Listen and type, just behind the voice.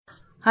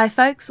Hi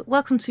folks,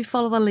 welcome to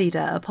Follow the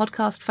Leader, a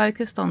podcast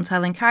focused on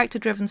telling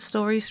character-driven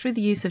stories through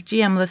the use of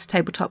GM-less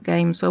tabletop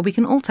games where we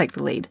can all take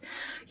the lead.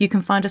 You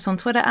can find us on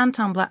Twitter and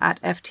Tumblr at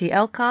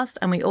FTLcast,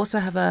 and we also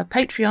have a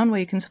Patreon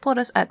where you can support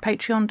us at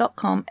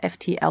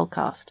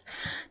patreon.com/FTLcast.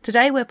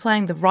 Today we're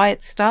playing The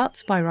Riot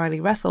Starts by Riley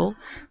Rethel.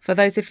 For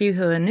those of you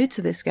who are new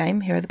to this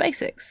game, here are the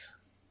basics.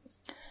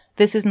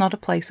 This is not a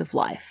place of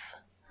life.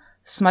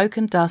 Smoke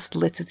and dust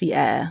litter the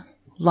air.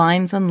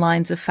 Lines and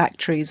lines of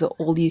factories are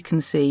all you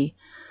can see,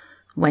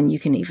 when you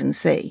can even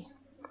see.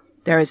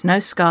 There is no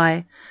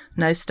sky,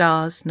 no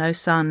stars, no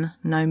sun,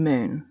 no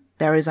moon.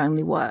 There is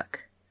only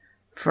work.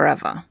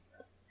 Forever.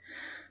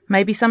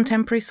 Maybe some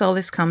temporary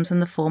solace comes in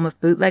the form of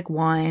bootleg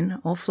wine,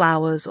 or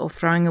flowers, or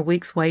throwing a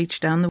week's wage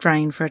down the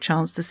drain for a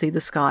chance to see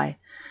the sky.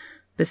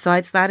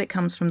 Besides that, it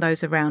comes from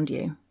those around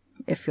you,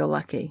 if you're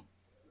lucky.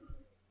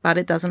 But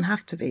it doesn't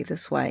have to be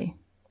this way,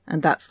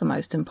 and that's the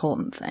most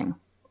important thing.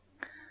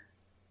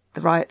 The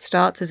Riot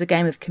Starts is a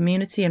game of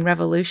community and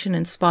revolution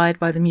inspired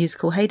by the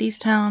musical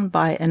Hadestown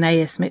by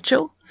Anais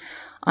Mitchell.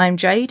 I'm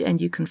Jade,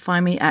 and you can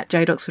find me at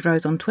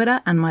JadeOxfordRose on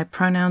Twitter, and my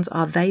pronouns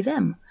are they,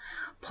 them.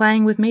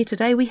 Playing with me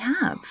today we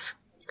have...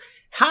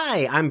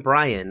 Hi, I'm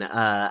Brian.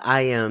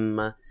 I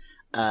am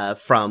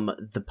from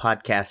the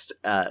podcast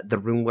The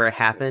Room Where It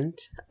Happened.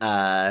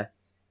 I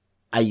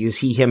use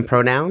he, him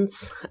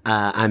pronouns.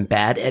 I'm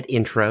bad at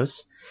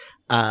intros.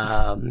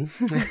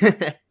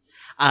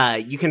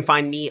 You can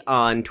find me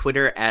on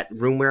Twitter at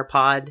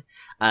RoomWherePod.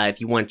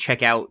 If you want to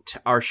check out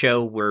our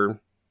show, we're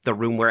The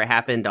Room Where It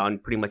Happened on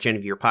pretty much any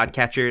of your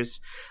podcatchers.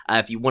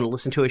 If you want to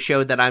listen to a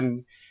show that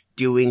I'm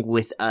doing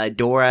with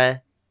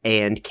Dora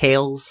and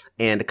Kales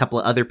and a couple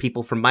of other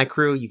people from my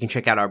crew, you can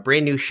check out our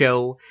brand new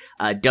show,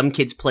 Dumb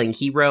Kids Playing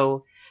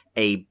Hero,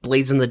 a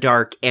Blades in the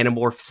Dark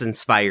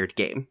Animorphs-inspired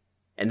game.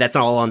 And that's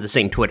all on the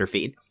same Twitter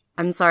feed.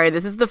 I'm sorry,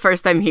 this is the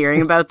first I'm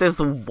hearing about this.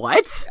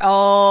 What?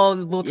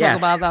 Oh, we'll talk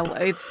about that.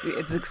 It's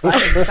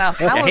exciting stuff.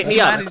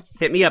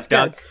 Hit me up,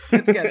 Doug.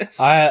 It's good.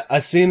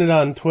 I seen it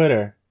on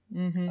Twitter.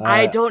 Mm-hmm.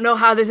 I don't know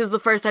how this is the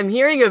first I'm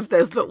hearing of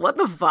this, but what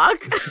the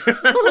fuck?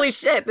 Holy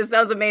shit, this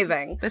sounds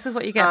amazing. This is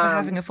what you get for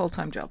having a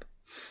full-time job.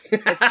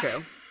 It's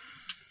true.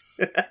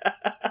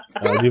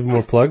 Give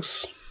more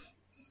plugs.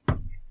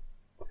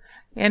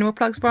 Any more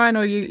plugs, Brian,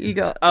 or you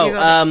got...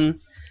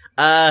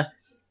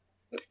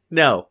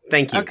 No,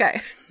 thank you.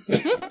 Okay.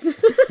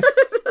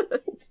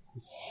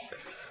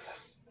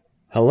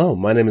 Hello,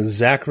 my name is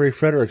Zachary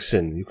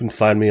Frederickson. You can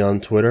find me on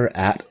Twitter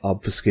at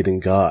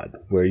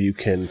ObfuscatingGod, where you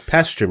can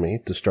pester me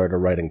to start a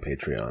writing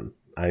Patreon.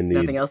 I need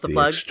nothing else to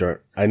plug.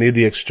 I need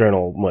the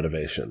external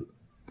motivation.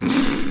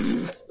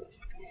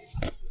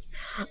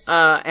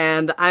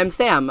 And I'm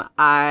Sam.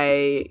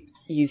 I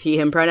use he,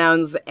 him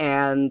pronouns,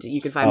 and you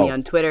can find me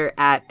on Twitter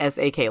at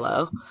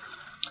SAKLO.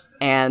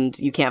 And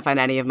you can't find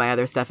any of my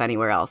other stuff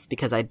anywhere else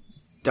because I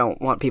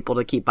don't want people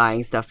to keep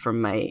buying stuff from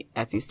my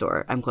Etsy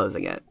store. I'm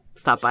closing it.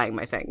 Stop buying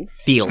my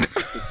things.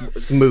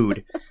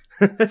 Mood.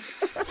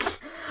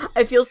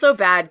 I feel so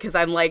bad because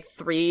I'm like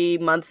 3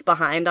 months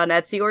behind on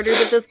Etsy orders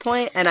at this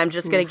point, and I'm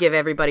just going to give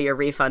everybody a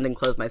refund and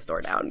close my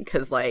store down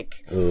because,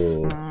 like,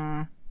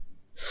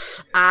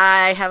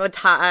 I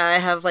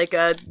have like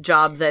a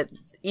job that,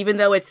 even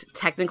though it's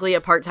technically a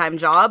part-time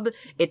job,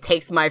 it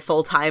takes my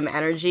full-time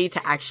energy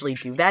to actually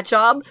do that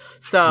job.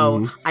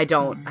 So I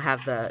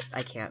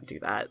can't do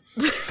that.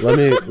 Let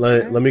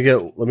me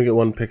get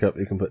one pickup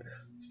you can put.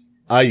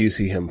 I use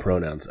he, him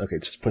pronouns. Okay,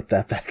 just put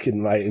that back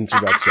in my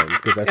introduction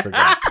because I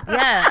forgot.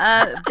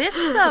 Yeah, this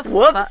is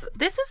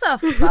a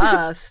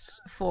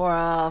first for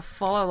a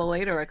Follow the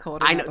Leader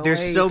recording. I know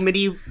there's so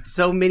many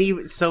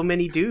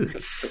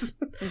dudes.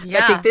 Yeah.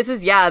 I think this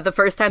is the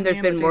first time there's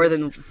been more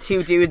than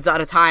 2 dudes at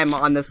a time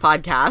on this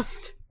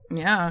podcast.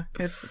 Yeah,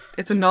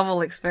 it's a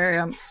novel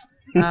experience.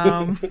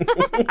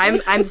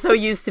 I'm so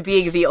used to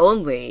being the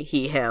only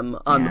he, him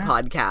on the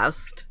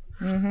podcast.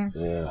 Mm-hmm.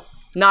 Yeah.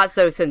 Not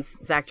so since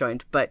Zach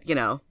joined, but, you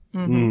know,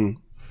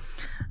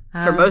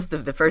 for most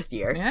of the first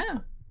year.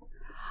 Yeah.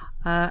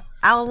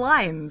 Our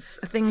lines,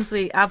 things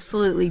we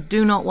absolutely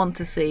do not want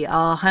to see,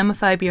 are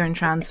homophobia and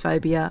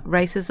transphobia,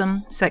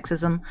 racism,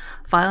 sexism,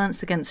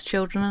 violence against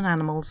children and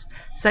animals,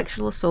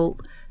 sexual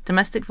assault,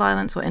 domestic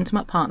violence or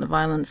intimate partner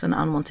violence, and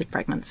unwanted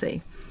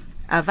pregnancy.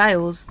 Our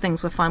veils,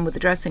 things we're fine with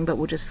addressing but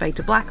will just fade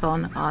to black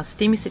on, are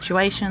steamy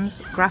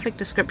situations, graphic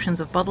descriptions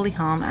of bodily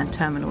harm, and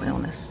terminal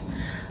illness.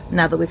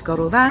 Now that we've got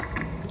all that,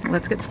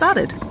 let's get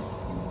started.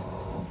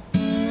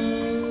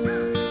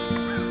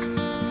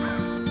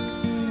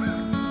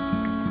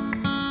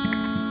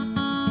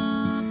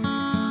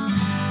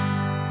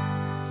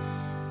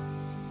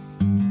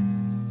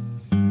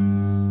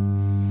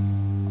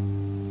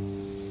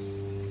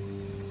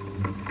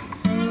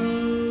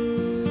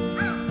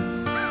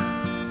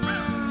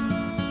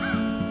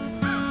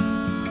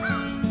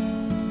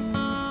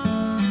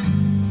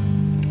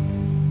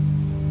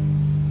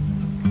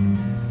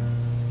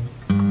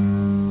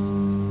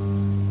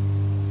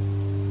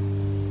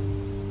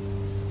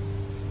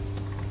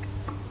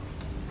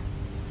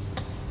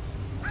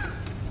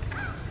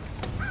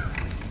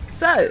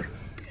 So,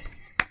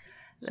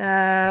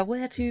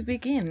 Where to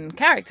begin?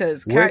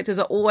 Characters. Characters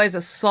are always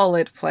a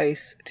solid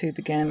place to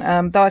begin.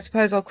 Though I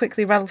suppose I'll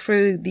quickly rattle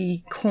through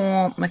the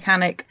core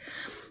mechanic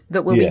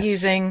that we'll be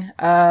using,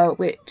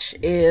 which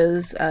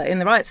is, in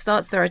the right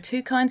starts, there are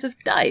two kinds of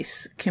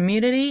dice,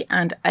 community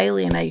and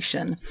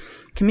alienation.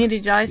 Community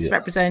dice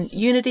represent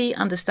unity,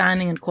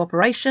 understanding, and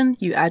cooperation.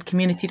 You add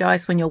community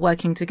dice when you're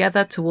working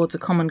together towards a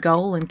common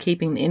goal and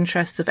keeping the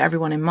interests of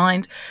everyone in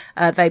mind.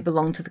 They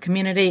belong to the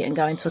community and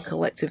go into a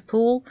collective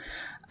pool.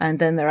 And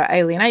then there are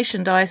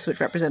alienation dice, which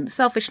represent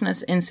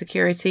selfishness,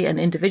 insecurity, and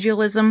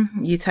individualism.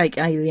 You take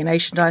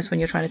alienation dice when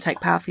you're trying to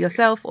take power for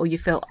yourself or you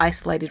feel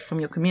isolated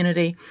from your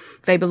community.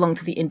 They belong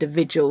to the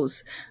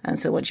individuals. And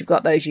so once you've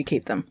got those, you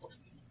keep them.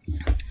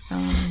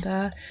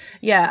 And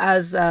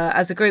as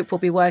a group, we'll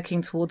be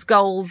working towards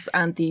goals,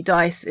 and the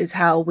dice is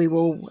how we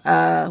will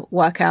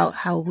work out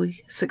how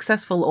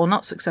successful or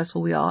not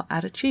successful we are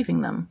at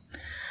achieving them.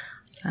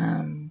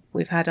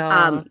 We've had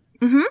our...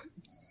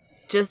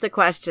 Just a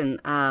question.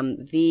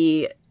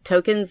 The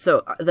tokens,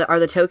 are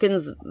the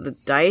tokens the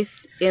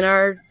dice in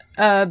our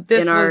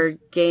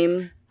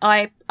game?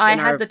 I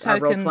had the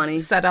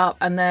tokens set up,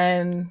 and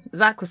then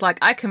Zach was like,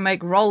 I can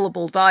make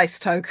rollable dice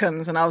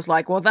tokens. And I was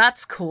like, well,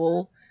 that's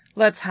cool.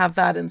 Let's have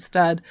that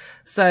instead.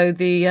 So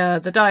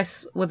the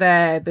dice were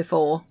there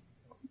before.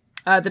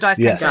 The dice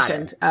came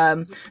second.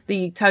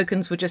 The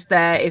tokens were just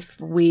there if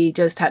we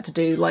just had to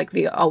do like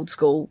the old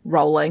school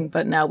rolling,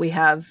 but now we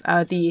have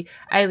the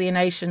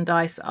alienation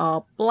dice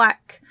are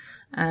black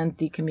and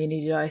the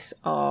community dice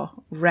are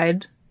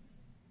red.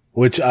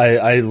 Which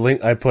I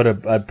put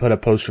a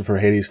poster for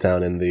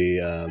Hadestown in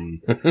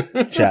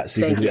the chat.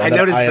 So you can I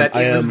noticed that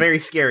it was very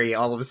scary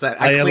all of a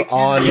sudden.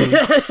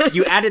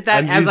 You added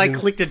that as I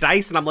clicked a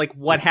dice, and I'm like,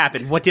 what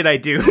happened? What did I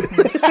do?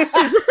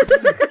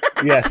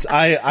 Yes,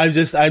 I'm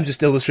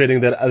just illustrating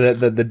that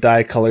the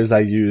dye colors I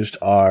used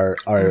are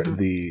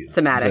the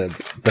thematic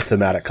the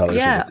thematic colors.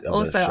 Yeah. Of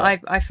also,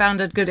 I found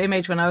a good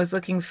image when I was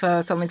looking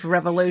for something for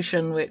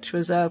Revolution, which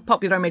was a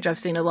popular image I've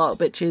seen a lot,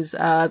 which is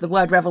the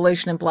word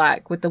revolution in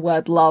black with the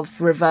word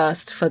love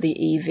reversed for the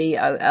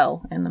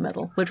EVOL in the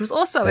middle, which was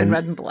also in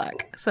red and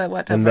black. So it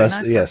worked out very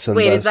nicely. Yes,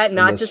 wait, is that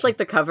not just like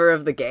the cover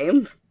of the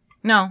game?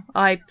 No,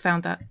 I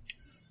found that.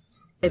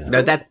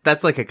 No,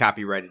 that's like a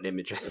copyrighted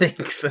image, I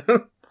think.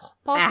 So.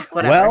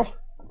 Whatever. Well,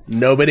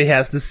 nobody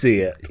has to see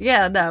it.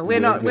 Yeah, no, we're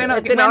not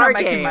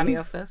making money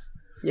off this.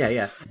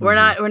 Yeah. We're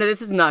not.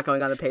 This is not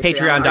going on the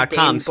Patreon.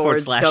 Patreon.com/.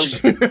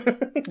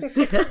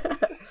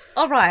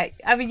 All right.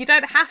 I mean, you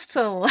don't have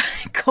to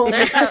call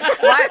me out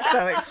quite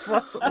so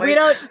explicitly.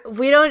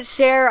 We don't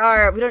share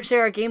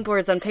our game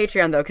boards on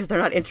Patreon though because they're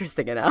not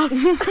interesting enough.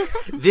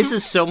 This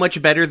is so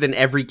much better than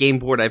every game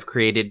board I've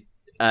created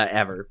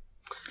ever.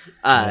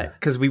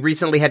 Because we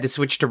recently had to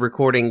switch to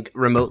recording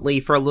remotely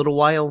for a little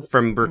while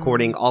from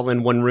recording all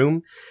in one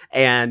room,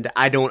 and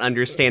I don't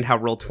understand how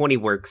Roll20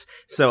 works.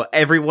 So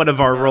every one of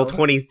our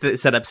Roll20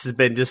 setups has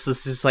been just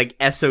this like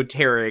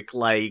esoteric,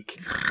 like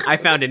I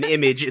found an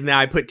image and then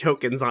I put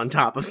tokens on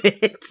top of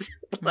it.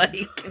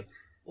 Like,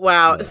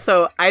 wow.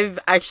 So I've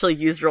actually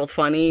used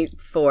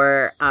Roll20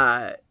 for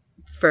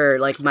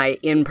like my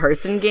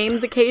in-person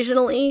games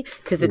occasionally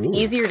because it's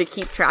easier to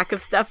keep track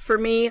of stuff for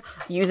me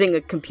using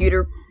a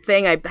computer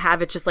thing. I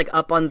have it just like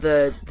up on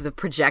the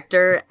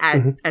projector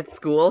at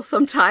school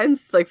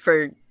sometimes, like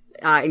for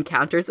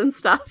encounters and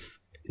stuff.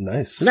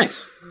 Nice.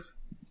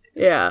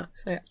 Yeah.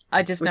 So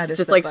I just noticed it's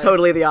just like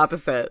totally the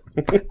opposite.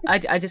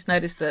 I just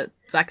noticed that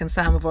Zach and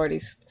Sam have already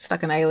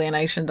stuck an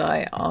alienation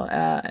die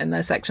in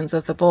their sections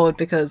of the board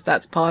because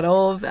that's part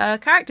of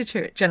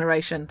character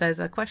generation. There's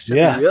a question.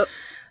 Yeah. Yep.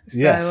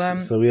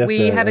 So,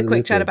 we had a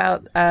quick chat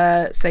about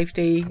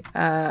safety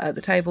at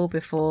the table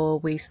before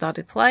we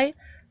started play.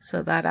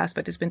 So that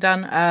aspect has been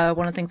done.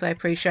 One of the things I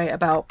appreciate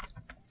about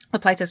the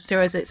playtest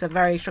material is it's a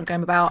very strong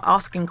game about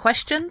asking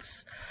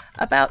questions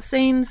about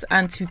scenes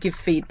and to give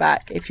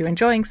feedback. If you're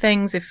enjoying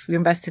things, if you're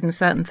invested in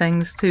certain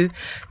things, to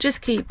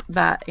just keep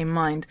that in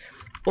mind.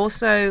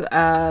 Also,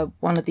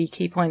 one of the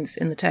key points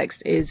in the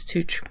text is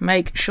to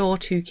make sure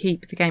to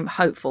keep the game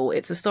hopeful.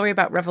 It's a story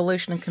about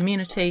revolution and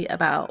community,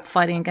 about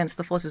fighting against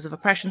the forces of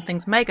oppression.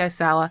 Things may go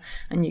sour,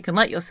 and you can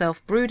let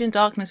yourself brood in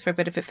darkness for a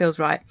bit if it feels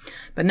right,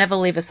 but never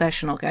leave a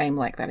session or game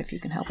like that if you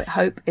can help it.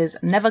 Hope is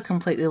never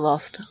completely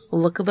lost.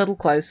 Look a little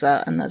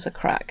closer, and there's a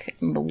crack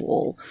in the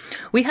wall.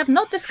 We have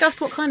not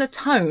discussed what kind of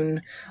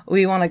tone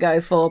we want to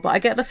go for, but I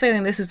get the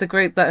feeling this is a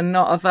group that are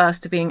not averse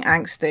to being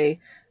angsty.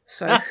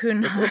 So who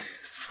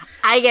knows?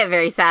 I get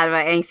very sad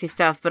about angsty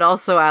stuff, but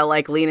also I'll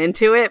like lean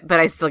into it,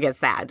 but I still get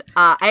sad.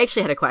 I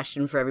actually had a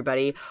question for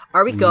everybody.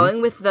 Are we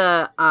going with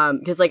the,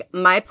 cause like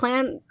my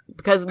plan,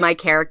 because my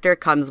character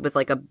comes with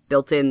like a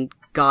built-in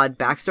god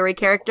backstory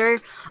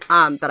character,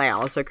 that I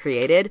also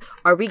created.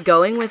 Are we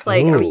going with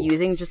like, are we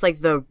using just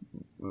like the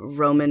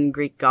Roman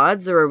Greek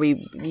gods, or are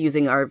we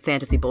using our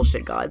fantasy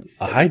bullshit gods?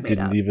 I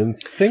didn't even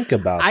think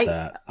about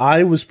that.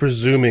 I was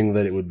presuming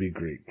that it would be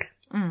Greek.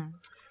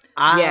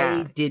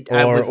 I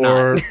was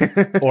not.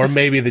 or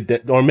maybe the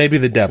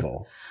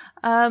devil.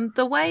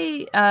 The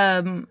way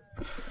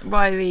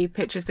Riley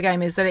pitches the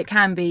game is that it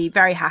can be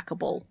very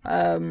hackable.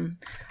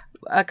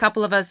 A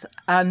couple of us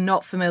are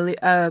not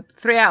familiar.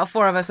 3 out of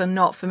 4 of us are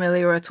not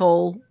familiar at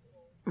all,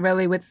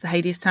 really, with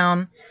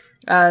Hadestown,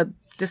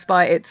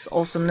 despite its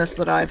awesomeness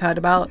that I've heard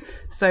about.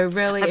 So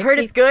really, I've heard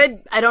it's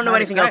good. I don't know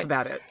anything else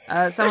about it.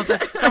 Some of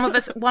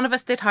us, one of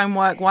us did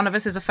homework. One of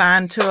us is a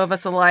fan. 2 of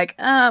us are like,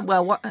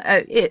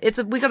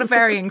 we got a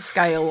varying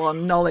scale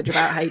on knowledge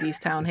about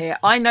Hadestown here.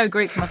 I know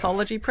Greek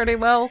mythology pretty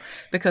well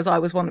because I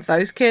was one of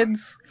those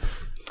kids.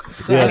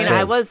 So, I mean,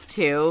 I was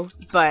too,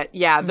 but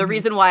yeah, the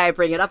reason why I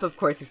bring it up, of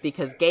course, is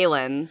because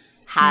Galen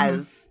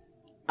has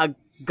a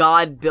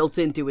god built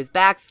into his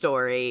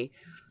backstory,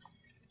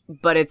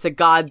 but it's a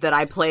god that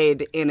I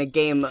played in a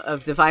game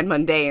of Divine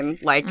Mundane,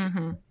 like,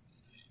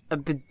 a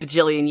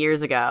bajillion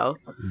years ago,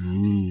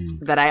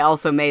 that I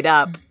also made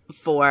up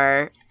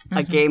for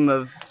a game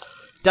of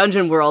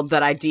Dungeon World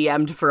that I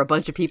DM'd for a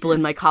bunch of people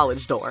in my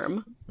college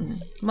dorm.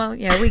 Well,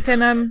 yeah, we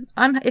can,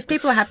 if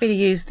people are happy to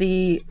use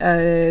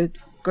the,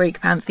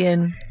 Greek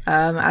pantheon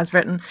as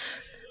written,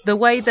 the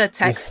way the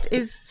text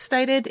is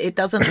stated, it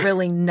doesn't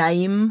really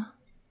name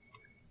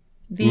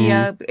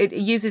the it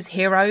uses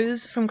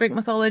heroes from Greek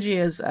mythology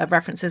as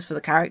references for the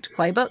character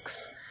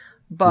playbooks,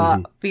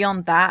 but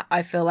beyond that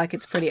I feel like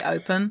it's pretty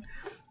open.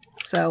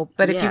 So,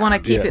 but if you want to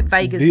keep it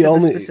vague as to the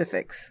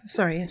specifics,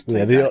 sorry.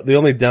 The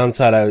only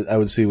downside I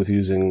would see with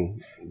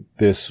using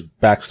this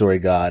backstory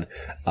god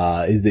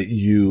is that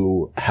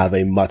you have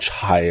a much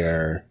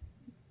higher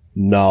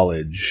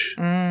knowledge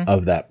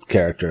of that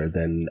character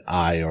than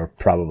I or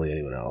probably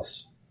anyone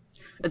else.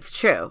 It's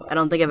true. I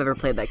don't think I've ever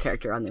played that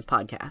character on this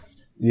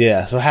podcast.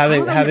 Yeah, so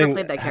having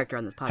played that character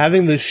on this podcast.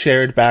 Having the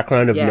shared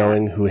background of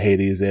knowing who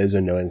Hades is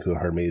and knowing who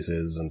Hermes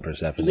is and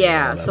Persephone.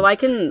 Yeah, so I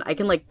can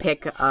like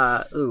pick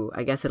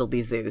I guess it'll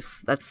be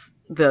Zeus. That's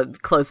the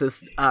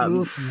closest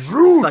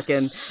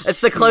that's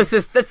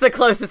the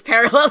closest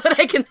parallel that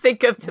I can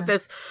think of to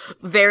this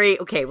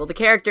the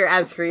character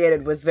as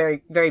created was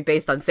very, very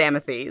based on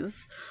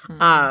Samothrace.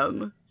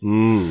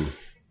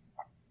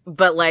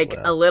 But like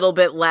a little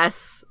bit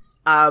less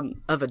of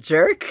a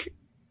jerk.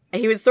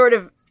 He was sort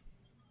of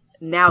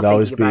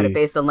thinking about it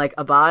based on like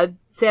Abad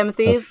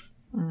Samothrace.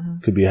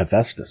 Could be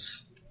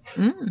Hephaestus.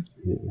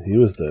 He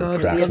was the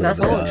craftsman of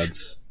the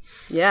gods.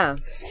 Yeah.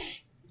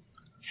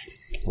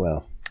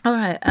 Well. All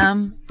right.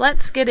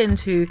 Let's get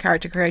into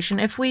character creation.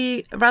 If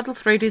we rattle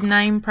through the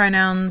name,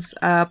 pronouns,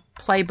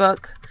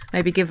 playbook,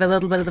 maybe give a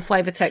little bit of the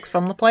flavor text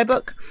from the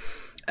playbook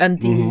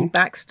and the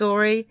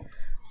backstory,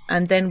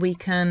 and then we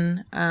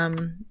can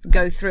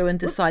go through and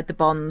decide the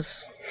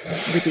bonds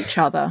with each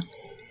other.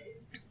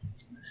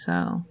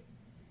 So,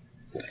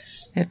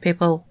 if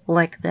people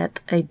like that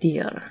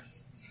idea.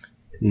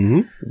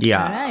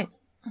 Yeah. All right.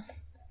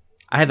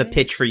 I have a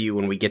pitch for you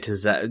when we get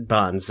to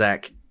bonds,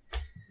 Zach.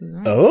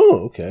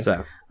 Oh, okay.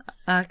 So.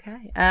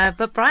 Okay.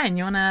 But Brian,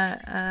 you want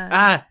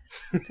to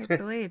take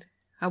the lead?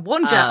 I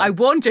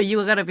warned you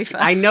were going to be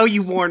first. I know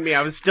you warned me.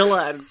 I was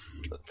still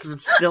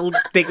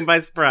taken by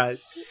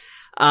surprise.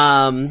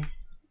 Hi,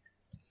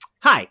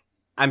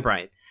 I'm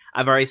Brian.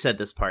 I've already said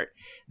this part.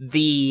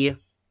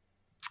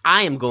 I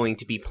am going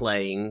to be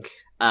playing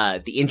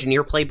the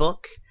engineer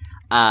playbook.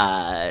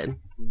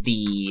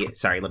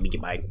 Sorry, let me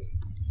get my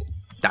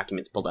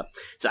documents pulled up.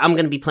 So I'm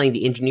going to be playing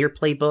the engineer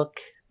playbook.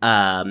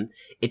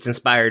 It's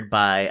inspired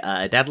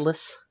by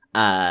Daedalus.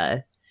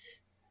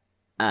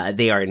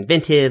 They are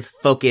inventive,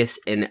 focused,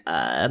 and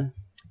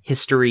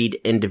historied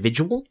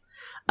individual.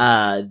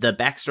 The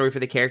backstory for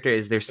the character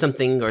is there's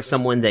something or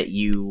someone that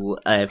you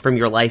from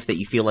your life that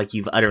you feel like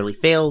you've utterly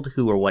failed.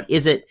 Who or what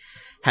is it?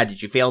 How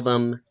did you fail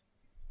them?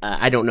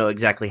 I don't know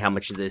exactly how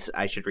much of this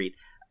I should read.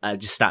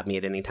 Just stop me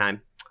at any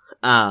time.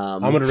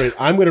 I'm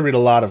gonna read a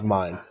lot of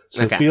mine,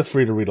 so feel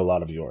free to read a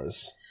lot of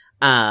yours.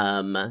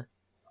 I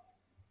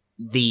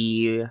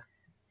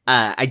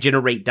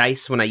generate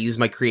dice when I use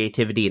my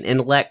creativity and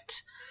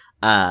intellect.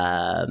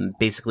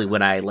 Basically,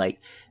 when I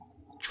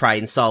try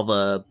and solve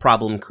a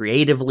problem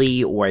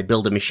creatively, or I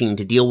build a machine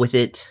to deal with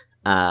it,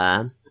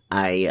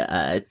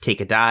 I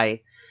take a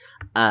die,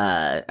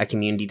 a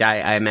community die,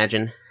 I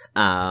imagine.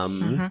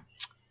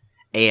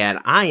 And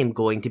I am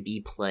going to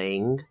be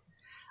playing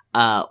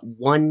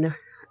one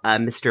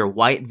Mr.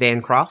 Wyatt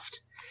Vancroft,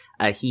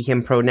 he,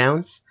 him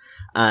pronouns.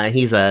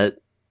 He's a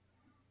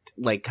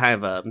kind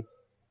of a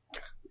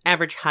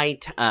average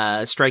height,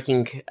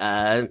 striking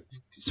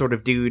sort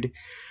of dude.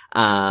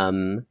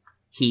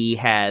 He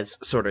has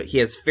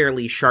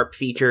fairly sharp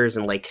features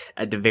and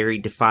a very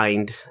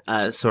defined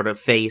sort of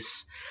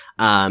face.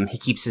 He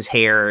keeps his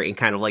hair in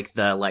kind of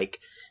the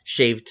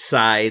shaved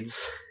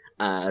sides,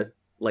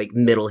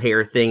 middle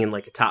hair thing and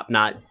a top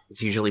knot.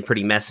 It's usually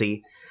pretty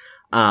messy.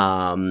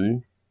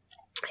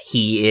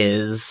 He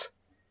is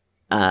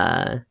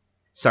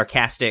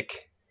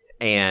sarcastic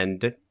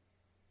and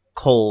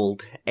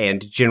cold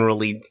and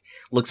generally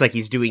looks like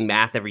he's doing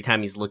math every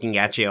time he's looking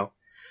at you.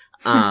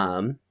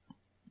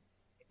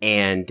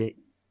 And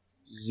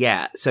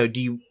yeah, so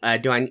I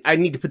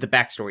need to put the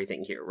backstory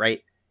thing here,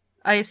 right?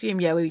 I assume,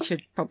 we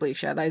should probably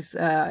share those. You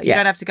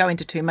don't have to go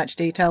into too much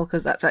detail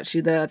because that's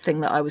actually the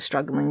thing that I was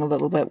struggling a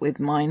little bit with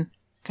mine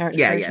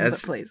character creation,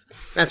 but please.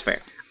 That's fair.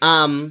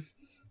 And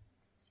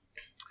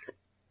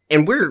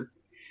we're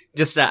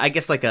just, I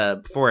guess,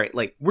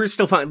 we're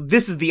still fine.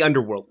 This is the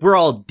underworld. We're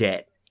all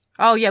dead.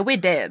 Oh, yeah, we're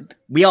dead.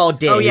 We all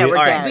dead. Oh, yeah,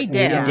 we're dead. We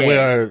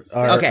dead.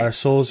 Our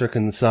souls are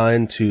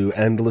consigned to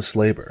endless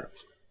labor.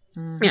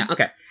 Mm-hmm. Yeah,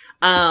 okay.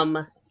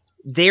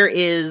 There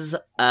is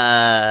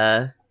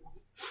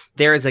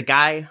a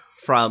guy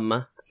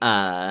from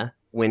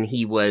when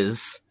he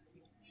was,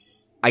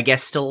 I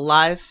guess, still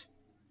alive,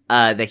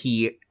 that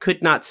he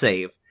could not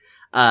save,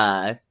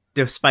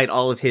 despite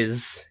all of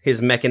his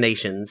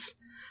machinations.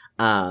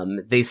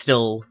 They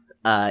still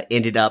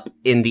ended up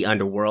in the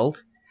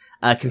underworld.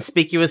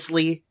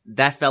 Conspicuously,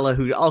 that fella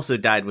who also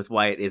died with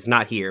Wyatt is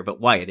not here,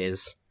 but Wyatt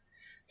is.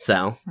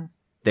 So,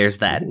 there's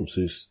that.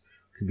 So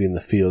could be in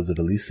the fields of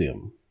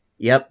Elysium.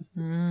 Yep.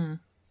 All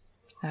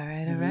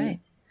right.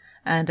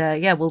 And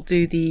we'll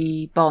do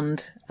the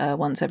bond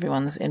once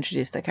everyone's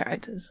introduced their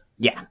characters.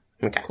 Yeah.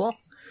 Okay.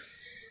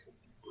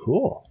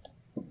 Cool.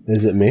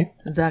 Is it me?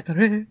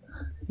 Zachary.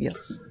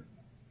 Yes.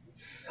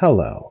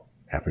 Hello,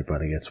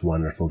 everybody. It's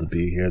wonderful to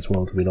be here as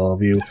well to meet all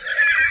of you.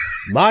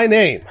 My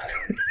name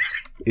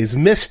is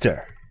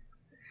Mr.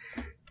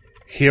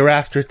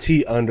 Hereafter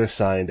T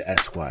 _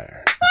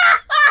 Esquire.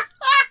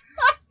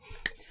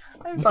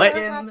 I'm so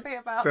happy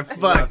about The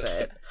fuck?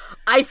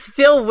 I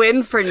still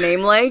win for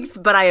name length,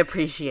 but I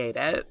appreciate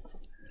it.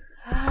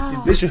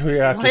 Mr.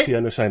 Hereafter T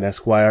 _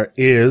 Esquire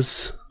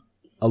is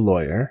a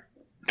lawyer.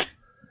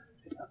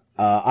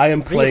 I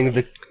am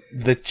playing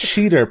the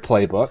cheater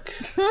playbook.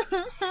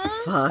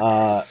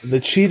 The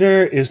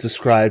cheater is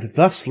described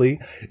thusly: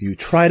 you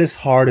tried as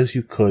hard as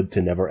you could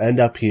to never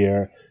end up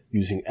here,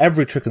 using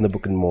every trick in the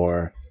book and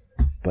more,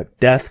 but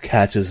death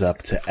catches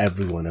up to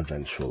everyone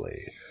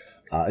eventually.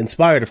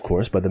 Inspired, of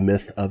course, by the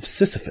myth of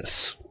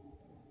Sisyphus.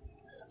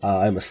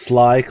 I'm a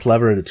sly,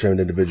 clever, and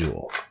determined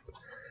individual.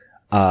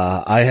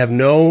 I have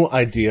no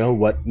idea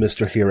what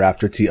Mr.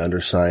 Hereafter T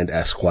 _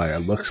 Esquire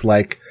looks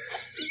like,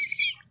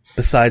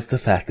 besides the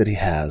fact that he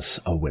has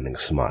a winning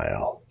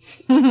smile.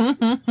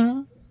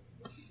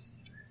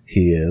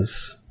 He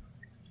is.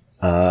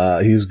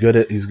 He's good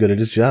at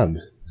his job,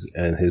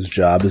 and his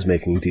job is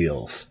making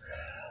deals.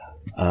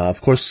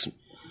 Of course,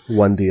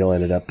 one deal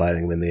ended up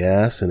biting him in the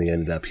ass, and he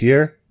ended up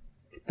here.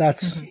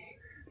 That's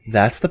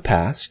the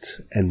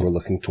past, and we're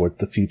looking toward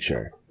the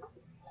future.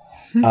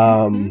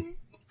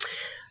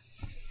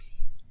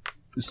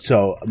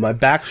 So my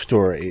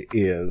backstory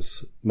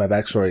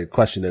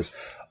question is,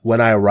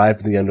 when I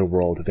arrived in the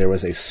underworld, there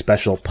was a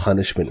special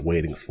punishment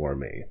waiting for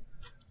me.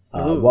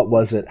 What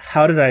was it?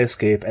 How did I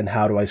escape? And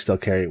how do I still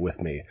carry it with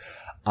me?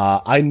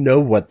 I know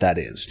what that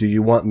is. Do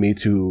you want me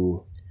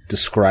to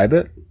describe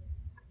it?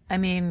 I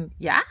mean,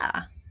 yeah.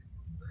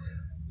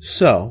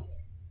 So,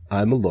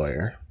 I'm a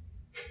lawyer.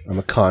 I'm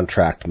a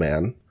contract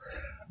man.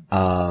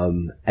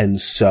 And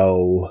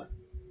so,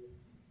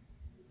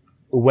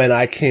 when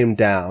I came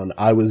down,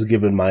 I was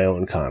given my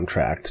own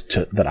contract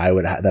that I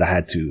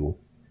had to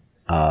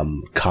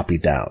copy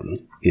down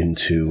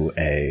onto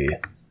a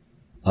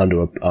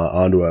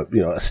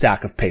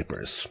stack of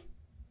papers,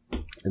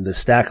 and the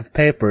stack of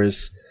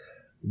papers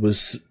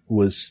was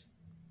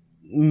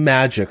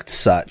magicked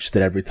such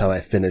that every time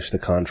I finished the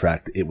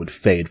contract, it would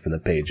fade from the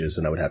pages,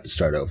 and I would have to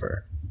start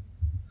over.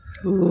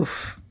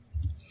 Oof.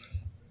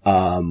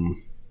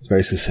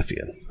 Very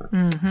Sisyphean.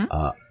 Mm-hmm.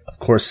 Of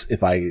course,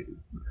 if I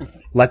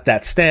let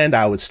that stand,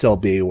 I would still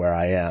be where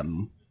I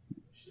am,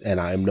 and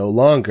I am no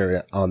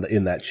longer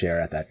in that chair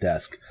at that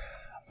desk.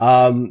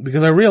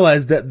 Because I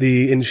realized that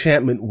the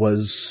enchantment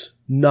was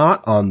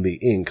not on the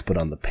ink, but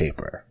on the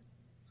paper.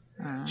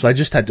 So I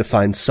just had to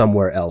find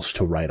somewhere else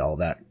to write all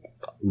that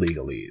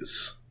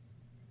legalese.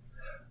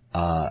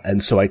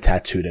 And so I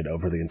tattooed it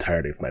over the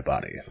entirety of my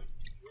body.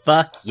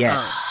 Fuck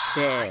yes.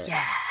 Shit.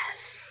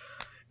 Yes.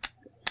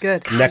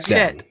 Good. Neck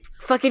down. Shit.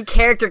 Fucking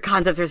character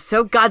concepts are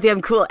so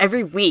goddamn cool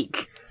every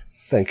week.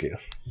 Thank you.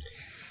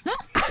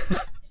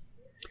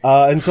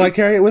 And so I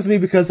carry it with me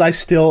because I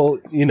still,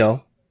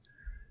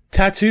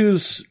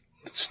 tattoos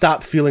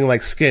stop feeling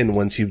like skin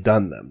once you've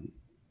done them.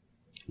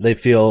 They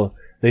feel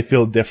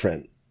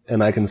different,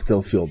 and I can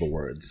still feel the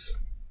words.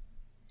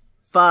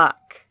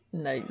 Fuck.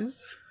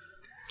 Nice.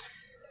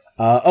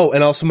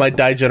 And also my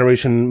die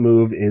generation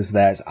move is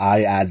that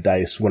I add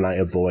dice when I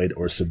avoid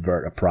or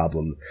subvert a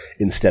problem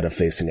instead of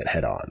facing it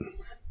head on.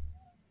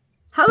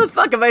 How the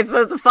fuck am I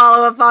supposed to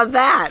follow up on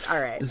that?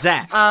 All right.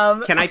 Zach,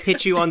 can I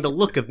pitch you on the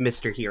look of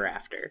Mr.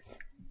 Hereafter?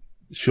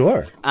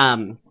 Sure.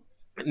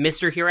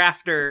 Mr.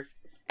 Hereafter,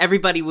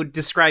 everybody would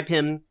describe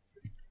him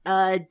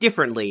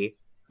differently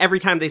every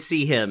time they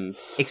see him,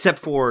 except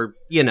for,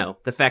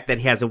 the fact that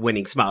he has a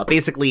winning smile.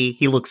 Basically,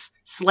 he looks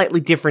slightly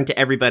different to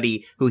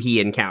everybody who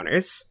he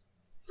encounters.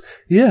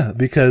 Yeah,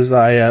 because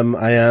I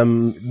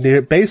am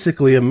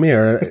basically a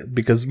mirror,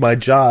 because my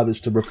job is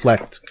to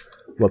reflect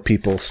what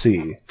people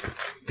see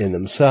in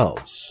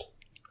themselves.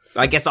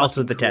 I guess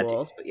also the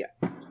tattoos, but yeah.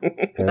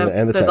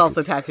 and there's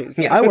also tattoos.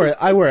 Yeah.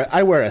 I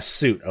wear a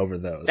suit over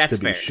those. That's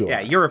to fair. Be sure.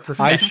 Yeah, you're a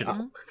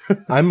professional.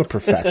 I'm a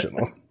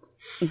professional.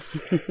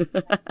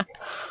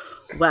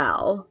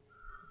 Well,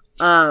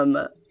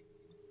 hi,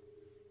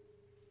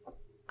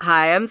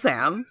 I'm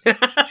Sam.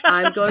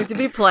 I'm going to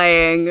be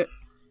playing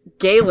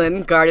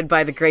Galen, guarded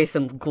by the grace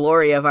and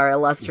glory of our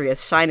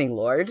illustrious Shining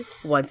Lord,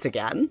 once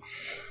again.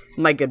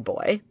 My good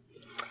boy.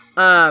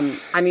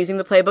 I'm using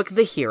the playbook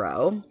The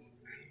Hero.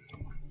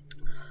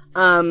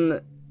 So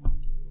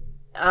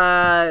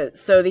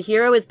The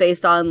Hero is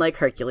based on, like,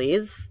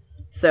 Hercules.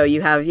 So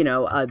you have,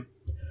 a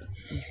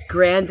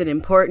grand and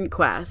important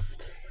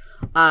quest.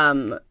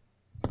 My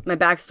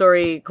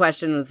backstory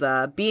question was,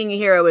 being a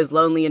hero is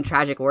lonely and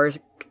tragic work,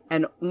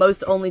 and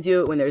most only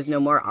do it when there's no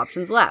more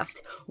options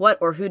left. What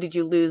or who did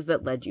you lose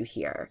that led you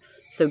here?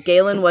 So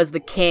Galen was the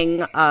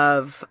king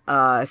of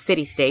a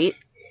city-state,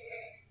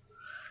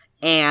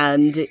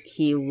 and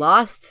he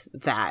lost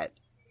that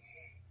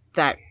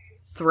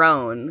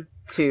throne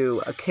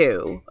to a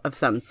coup of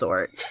some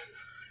sort.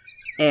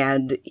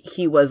 And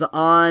he was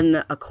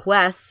on a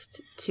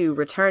quest to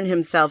return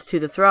himself to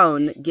the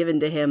throne given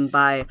to him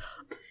by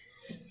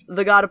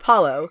the god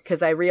Apollo,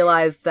 because I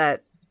realized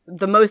that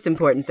the most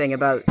important thing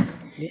about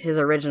his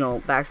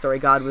original backstory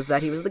god was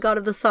that he was the god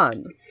of the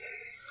sun.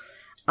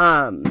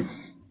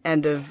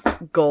 And of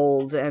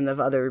gold and of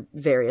other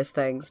various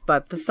things.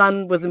 But the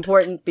sun was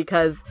important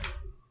because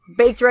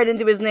baked right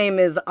into his name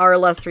is our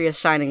illustrious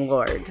Shining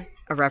Lord,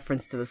 a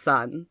reference to the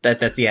sun.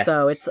 That's yeah.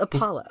 So it's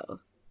Apollo.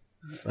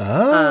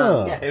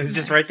 Oh. Yeah, it was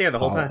just right there the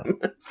whole time.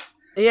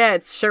 Yeah,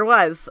 it sure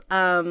was.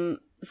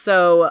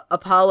 So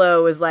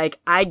Apollo was like,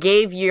 I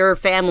gave your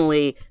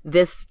family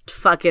this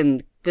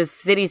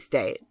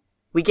city-state.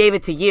 We gave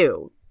it to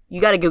you.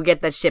 You gotta go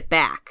get that shit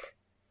back.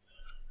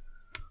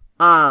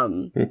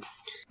 And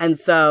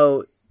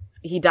so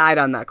he died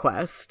on that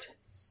quest.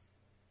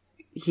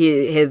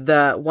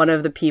 One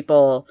of the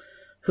people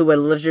who had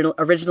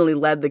originally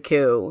led the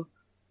coup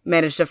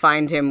managed to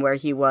find him where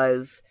he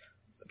was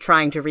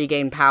trying to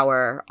regain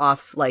power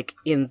off, like,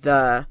 in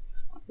the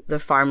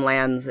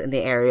farmlands in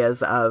the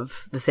areas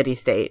of the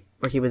city-state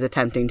where he was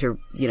attempting to,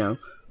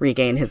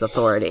 regain his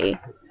authority.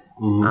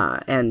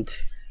 And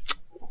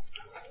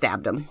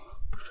stabbed him.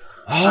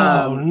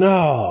 Oh,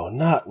 no,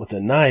 not with a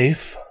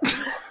knife.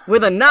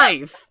 With a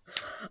knife!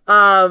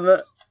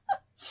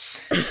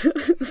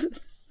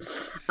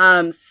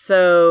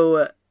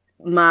 So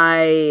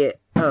my,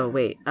 there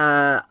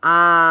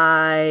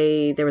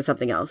was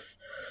something else.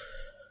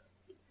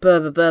 My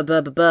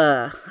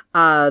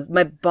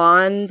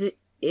bond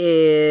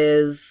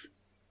is,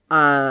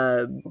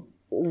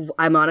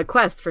 I'm on a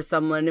quest for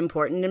someone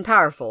important and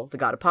powerful, the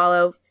god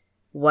Apollo.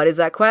 What is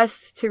that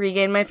quest? To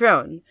regain my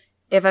throne.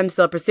 If I'm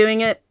still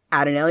pursuing it,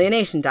 add an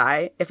alienation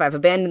die. If I've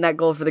abandoned that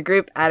goal for the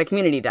group, add a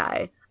community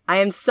die. I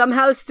am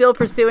somehow still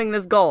pursuing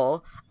this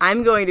goal.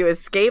 I'm going to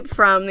escape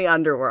from the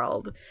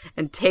underworld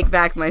and take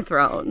back my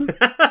throne.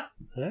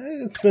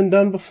 It's been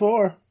done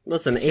before.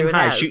 Listen, aim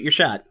high, shoot your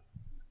shot.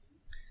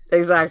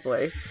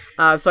 Exactly.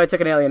 So I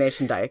took an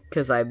alienation die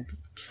because I'm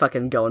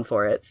fucking going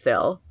for it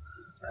still.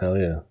 Hell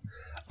yeah.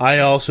 I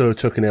also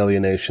took an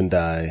alienation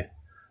die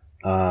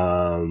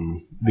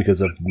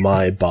because of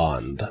my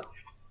bond.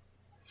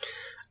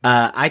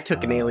 I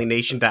took an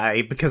alienation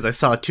die because I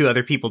saw two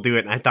other people do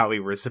it and I thought we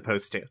were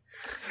supposed to.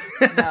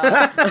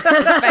 No,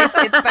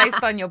 it's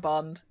based on your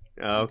bond.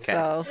 Okay.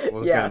 So,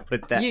 we're gonna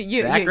put that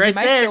you right may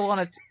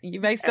there. You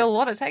may still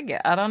want to take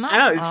it. I don't know. I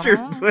know, it's true.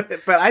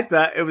 But I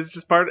thought it was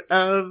just part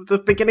of the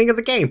beginning of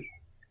the game.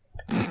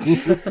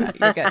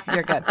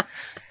 You're good.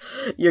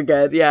 You're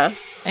good, yeah.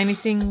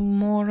 Anything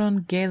more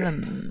on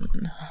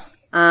Galen?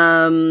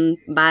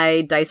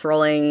 My dice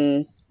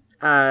rolling,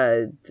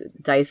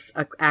 dice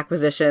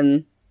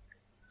acquisition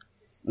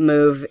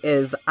move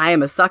is I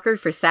am a sucker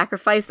for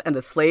sacrifice and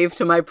a slave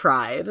to my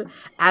pride.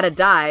 Add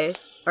dice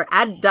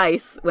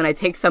when I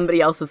take somebody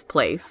else's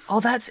place.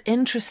 Oh, that's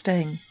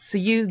interesting. So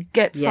you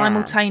get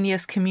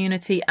simultaneous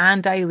community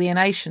and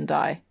alienation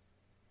die.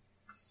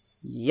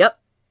 Yep.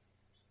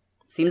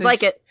 Seems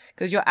like it.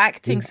 Because you're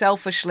acting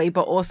selfishly,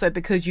 but also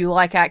because you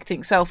like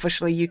acting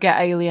selfishly, you get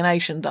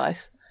alienation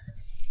dice.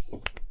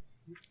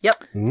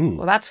 Yep.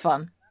 Well, that's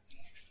fun.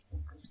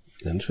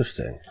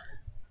 Interesting.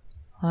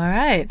 All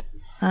right.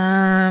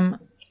 I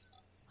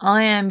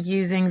am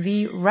using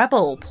the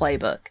Rebel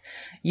playbook.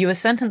 You were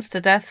sentenced to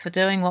death for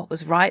doing what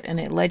was right, and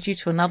it led you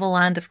to another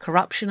land of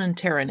corruption and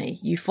tyranny.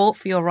 You fought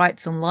for your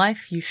rights in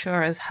life. You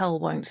sure as hell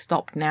won't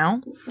stop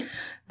now.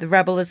 The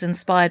Rebel is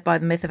inspired by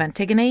the myth of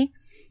Antigone,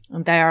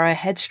 and they are a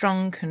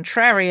headstrong,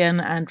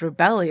 contrarian, and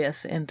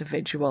rebellious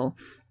individual.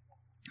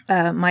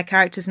 My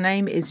character's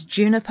name is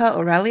Juniper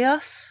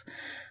Aurelius,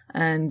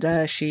 and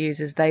she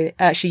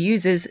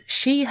uses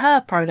she,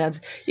 her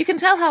pronouns. You can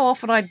tell how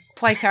often I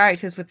play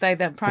characters with they,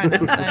 them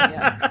pronouns, don't you?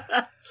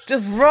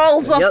 Just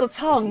rolls off the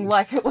tongue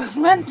like it was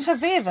meant to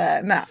be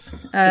there. No.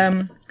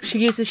 She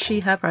uses she,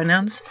 her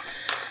pronouns.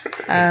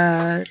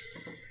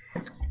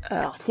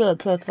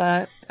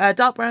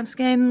 dark brown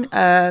skin,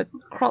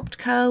 cropped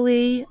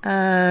curly,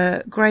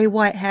 grey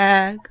white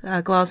hair,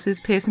 glasses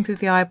piercing through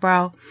the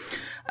eyebrow.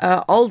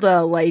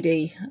 Older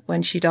lady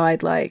when she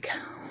died, like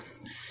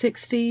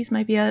 60s,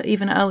 maybe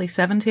even early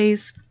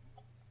 70s.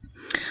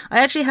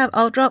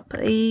 I'll drop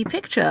a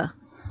picture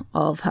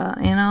of her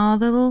in our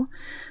little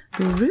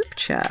group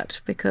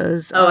chat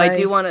because I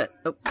do want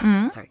to...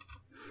 Sorry.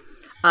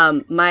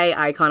 My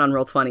icon on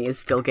Roll20 is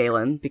still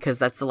Galen because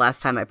that's the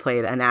last time I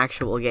played an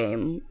actual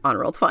game on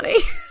Roll20.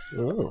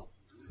 Oh.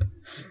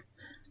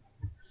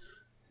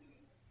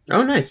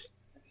 Oh, nice.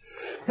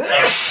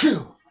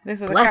 This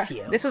was Bless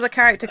you. This was a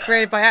character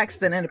created by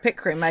accident in a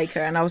Pickering Maker,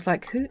 and I was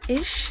like, who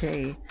is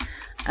she?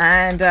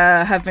 And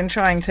have been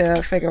trying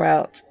to figure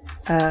out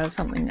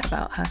something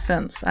about her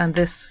since, and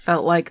this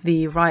felt like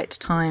the right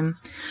time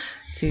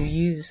to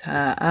use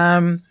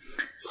her.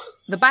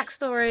 The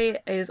backstory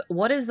is,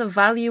 what is the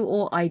value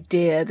or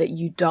idea that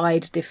you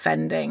died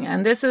defending?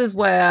 And this is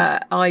where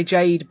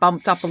Jade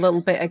bumped up a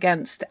little bit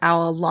against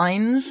our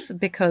lines,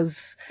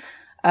 because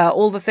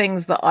all the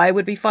things that I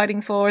would be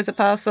fighting for as a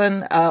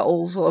person are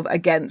all sort of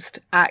against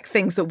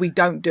things that we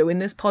don't do in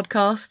this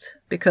podcast,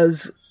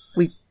 because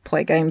we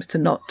play games to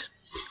not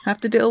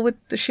have to deal with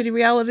the shitty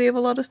reality of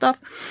a lot of stuff.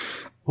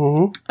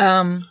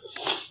 Mm-hmm.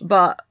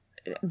 But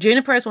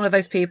Juniper is one of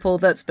those people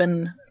that's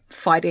been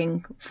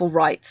fighting for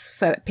rights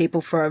for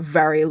people for a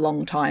very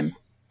long time.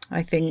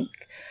 I think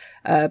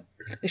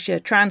she's a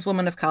trans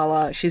woman of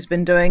color. She's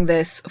been doing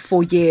this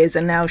for years,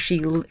 and now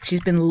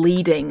she's been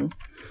leading,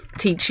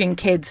 teaching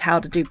kids how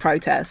to do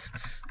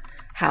protests,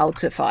 how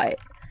to fight.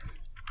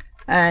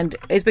 And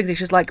it's basically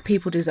just like,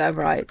 people deserve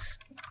rights.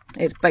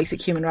 It's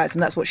basic human rights,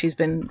 and that's what she's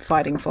been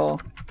fighting for,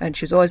 and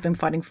she's always been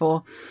fighting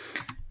for.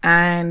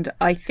 And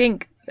I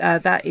think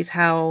that is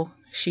how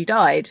she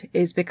died,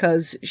 is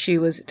because she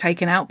was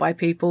taken out by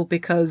people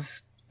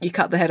because you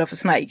cut the head off a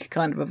snake,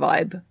 kind of a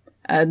vibe.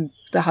 And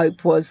the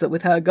hope was that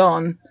with her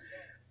gone,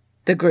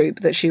 the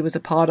group that she was a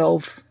part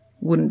of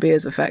wouldn't be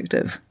as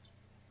effective.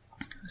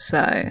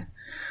 So,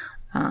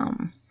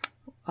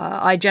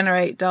 I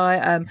generate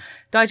die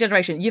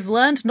generation. You've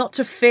learned not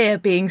to fear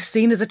being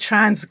seen as a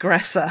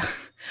transgressor.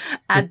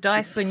 Add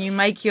dice when you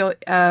make your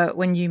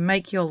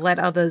let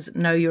others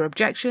know your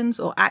objections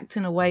or act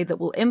in a way that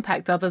will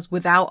impact others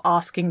without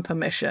asking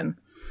permission.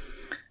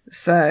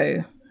 So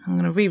I'm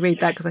going to reread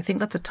that because I think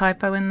that's a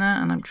typo in there,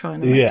 and I'm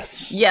trying to.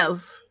 Yes.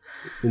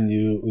 When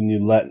you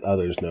let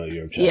others know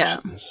your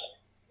objections.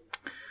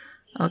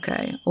 Yeah.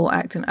 Okay. Or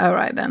act in. All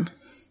right then.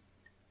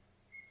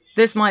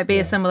 This might be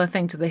a similar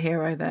thing to the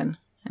hero then,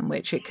 in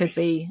which it could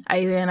be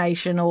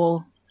alienation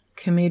or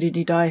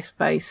community dice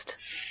based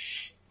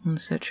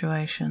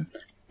situation.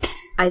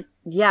 I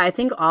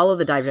think all of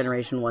the dive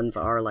generation ones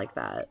are like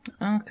that.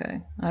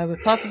 Okay. I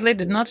possibly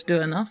did not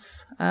do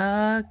enough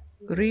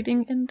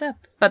reading in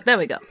depth. But there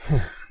we go.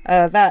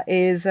 That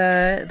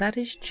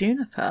is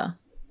Juniper.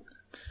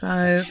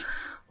 So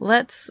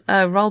let's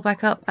roll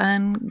back up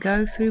and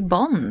go through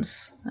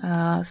bonds.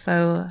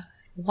 So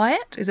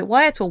Wyatt? Is it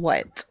Wyatt or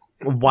Wyatt?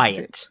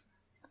 Wyatt.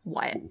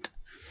 Wyatt.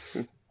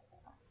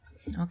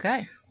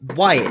 Okay.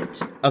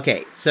 Wyatt.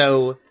 Okay,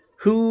 so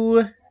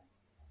who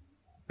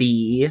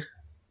be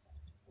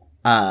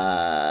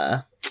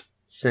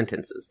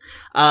sentences.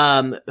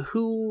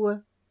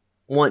 Who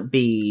want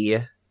be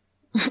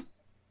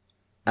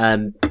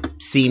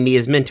see me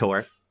as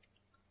mentor?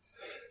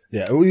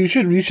 Yeah, well, you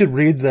should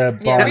read the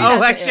body. Yeah,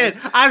 Oh, I should.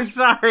 I'm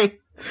sorry.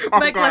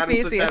 Make life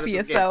easier for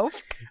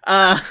yourself.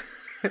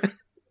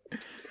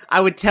 I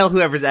would tell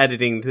whoever's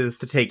editing this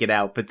to take it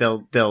out, but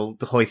they'll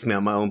hoist me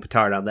on my own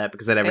petard on that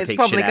because I never take shit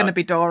out. It's probably going to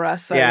be Dora,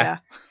 so yeah.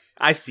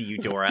 I see you,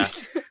 Dora.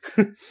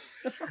 We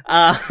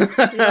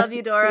love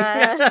you,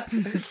 Dora.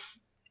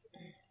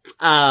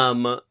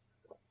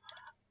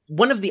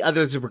 One of the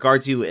others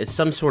regards you as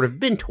some sort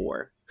of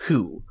mentor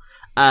who,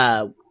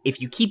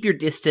 if you keep your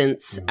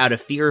distance out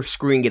of fear of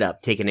screwing it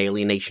up, take an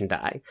alienation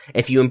die.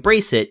 If you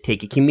embrace it,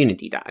 take a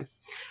community die.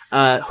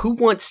 Who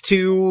wants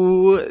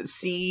to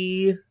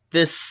see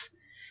this,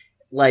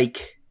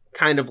 like,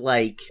 kind of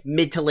like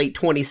mid to late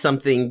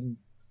 20-something,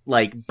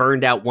 like,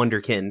 burned out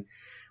wonderkin,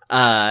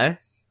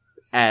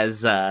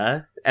 as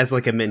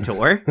like a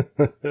mentor?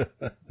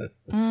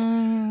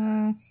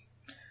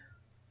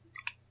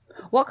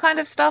 What kind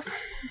of stuff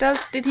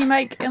did he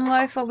make in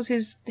life? What was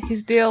his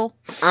deal?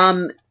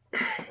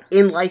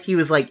 In life, he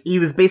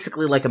was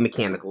basically like a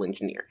mechanical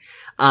engineer,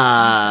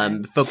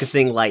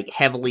 focusing like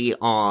heavily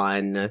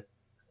on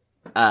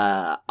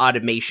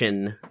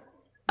automation,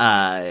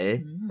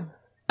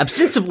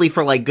 ostensibly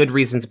for like good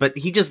reasons, but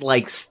he just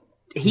likes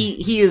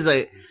he's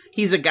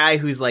a guy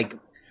who's like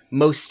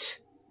most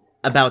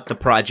about the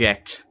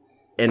project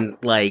and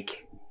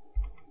like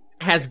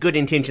has good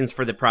intentions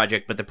for the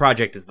project, but the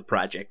project is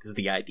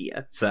the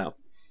idea. So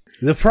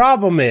the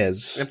problem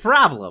is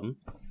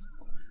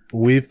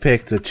we've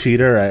picked a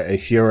cheater, a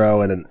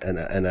hero, and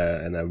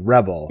a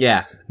rebel.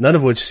 Yeah, none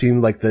of which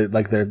seem like they're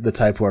the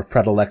type who are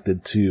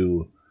predilected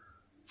to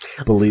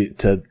believe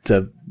to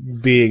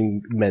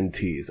being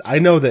mentees. I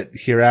know that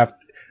hereafter,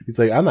 He's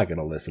like, I'm not going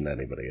to listen to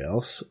anybody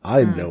else.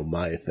 I know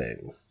my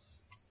thing.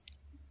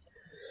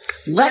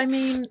 I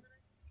mean,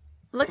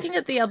 looking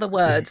at the other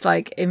words,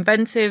 like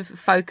inventive,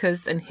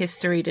 focused, and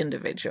historied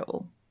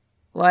individual,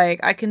 like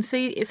I can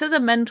see it says a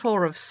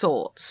mentor of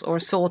sorts or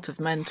a sort of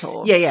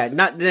mentor. Yeah,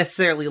 not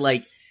necessarily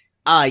like,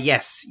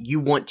 yes,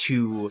 you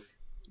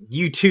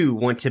too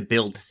want to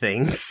build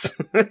things.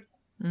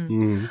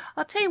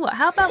 I'll tell you what,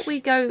 how about we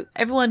go,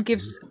 everyone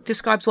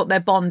describes what their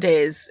bond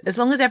is. As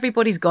long as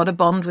everybody's got a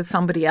bond with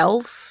somebody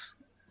else,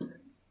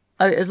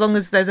 as long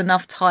as there's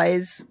enough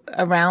ties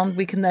around,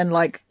 we can then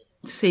like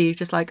see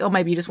just like, oh,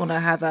 maybe you just want to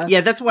have a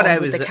that's what I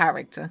was with the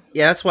character.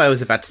 Yeah, that's what I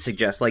was about to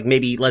suggest. Like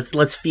maybe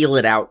let's feel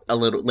it out a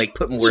little, like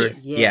put more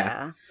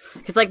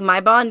Because like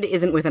my bond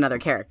isn't with another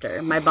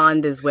character. My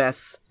bond is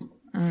with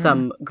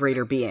some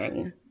greater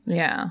being.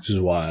 Yeah. Which is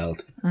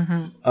wild.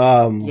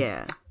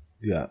 Yeah.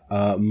 Yeah.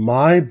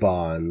 My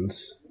bond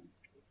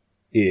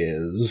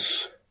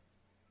is,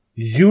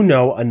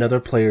 another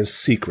player's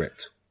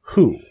secret.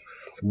 Who?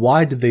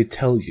 Why did they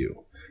tell you?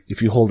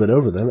 If you hold it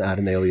over them, add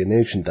an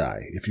alienation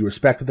die. If you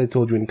respect what they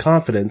told you in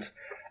confidence,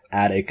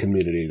 add a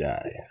community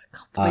die. I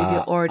can't believe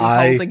you're already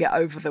holding it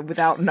over them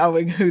without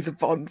knowing who the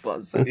bond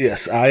was.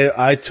 Yes,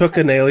 I took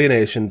an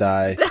alienation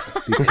die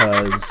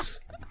because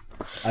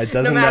it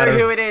doesn't no matter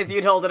who it is,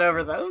 you'd hold it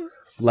over them.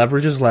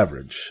 Leverage is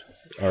leverage.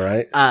 All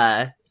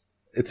right?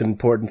 It's an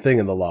important thing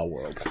in the law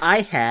world.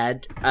 I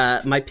had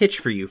my pitch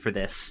for you for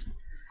this.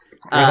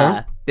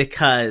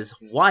 Because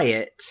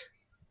Wyatt,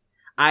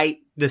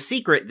 the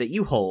secret that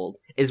you hold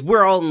is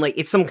we're all in, like,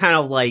 it's some kind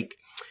of, like,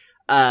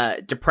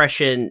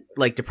 depression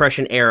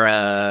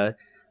era,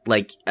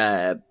 like,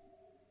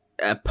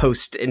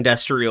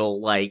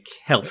 post-industrial, like,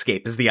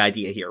 hellscape is the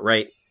idea here,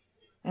 right?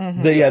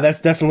 Mm-hmm.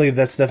 That's definitely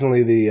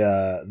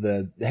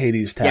the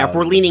Hades Town. Yeah, if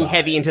we're leaning vibe.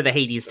 heavy into the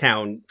Hades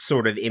Town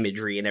sort of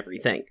imagery and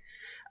everything.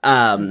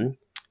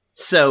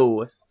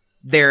 So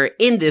they're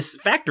in this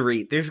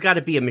factory. There's got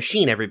to be a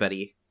machine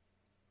everybody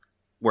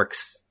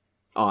works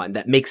on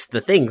that makes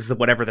the things that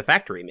whatever the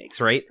factory makes,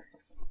 right?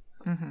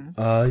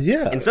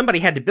 Yeah. And somebody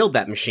had to build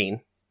that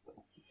machine.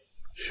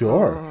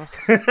 Sure.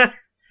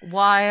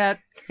 Wyatt,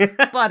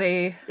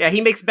 buddy. Yeah,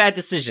 he makes bad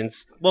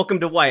decisions. Welcome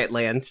to Wyatt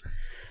Land.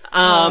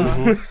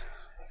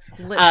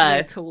 Literally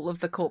a tool of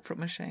the corporate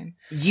machine.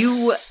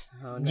 You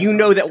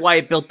know that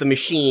Wyatt built the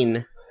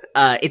machine.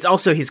 It's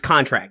also his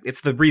contract.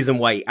 It's the reason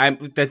why.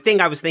 The thing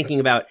I was thinking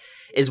about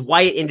is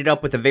Wyatt ended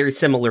up with a very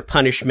similar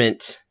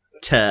punishment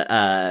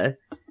to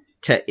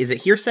is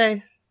it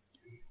hearsay?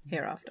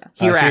 Hereafter.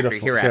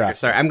 Hereafter.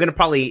 Sorry, I'm gonna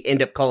probably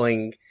end up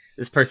calling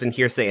this person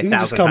hearsay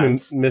 1,000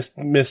 times.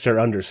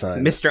 Mr.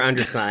 Undersigned. Mr.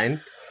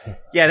 Undersigned.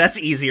 Yeah, that's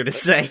easier to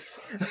say.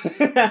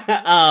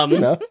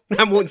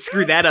 I won't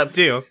screw that up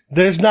too.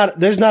 There's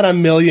not a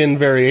million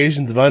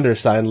variations of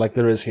undersigned like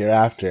there is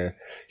hereafter.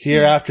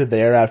 Hereafter,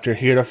 thereafter,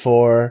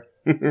 heretofore.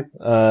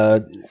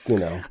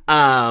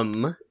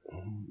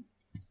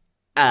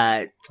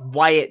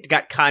 Wyatt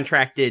got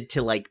contracted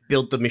to like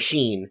build the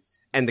machine,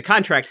 and the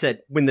contract said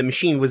when the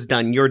machine was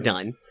done, you're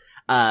done.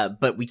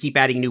 But we keep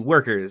adding new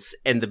workers,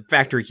 and the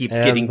factory keeps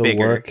getting bigger.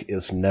 The work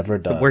is never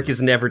done. The work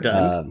is never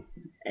done.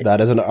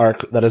 That is an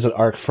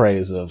arc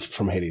phrase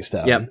from Hades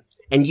Town. Yep.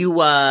 And you,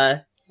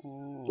 like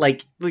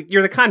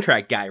you're the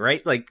contract guy,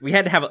 right? Like we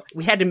had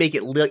to make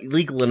it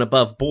legal and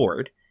above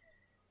board.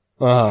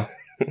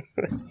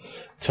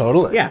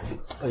 Totally. Yeah.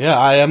 Yeah,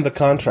 I am the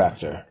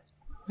contractor.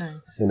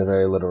 Nice. In a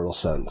very literal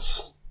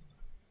sense.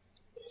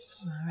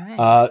 All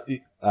right.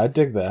 I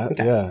dig that.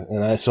 Okay. Yeah,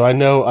 and I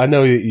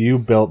know you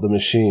built the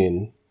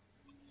machine,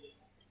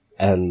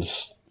 and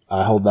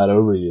I hold that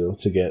over you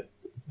to get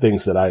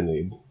things that I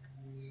need.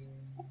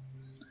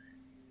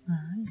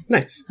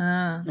 Nice.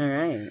 All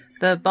right.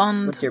 The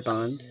bond. What's your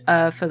bond?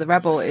 For the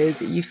rebel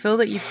is you feel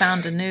that you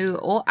found a new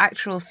or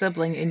actual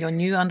sibling in your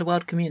new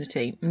underworld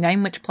community.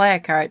 Name which player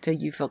character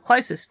you feel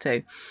closest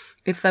to.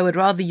 If they would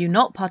rather you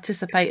not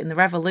participate in the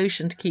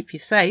revolution to keep you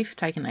safe,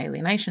 take an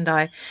alienation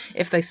die.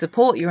 If they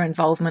support your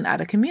involvement, add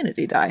a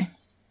community die.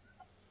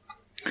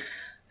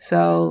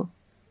 So,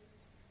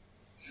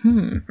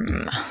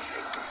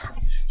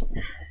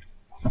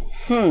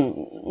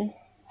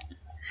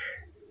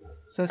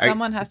 So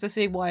someone has to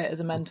see Wyatt as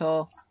a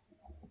mentor,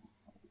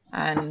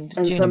 and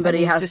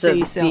somebody has to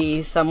be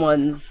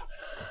someone's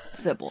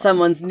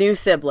new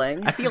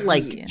sibling. I feel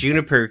like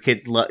Juniper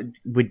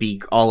would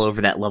be all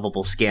over that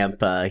lovable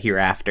scamp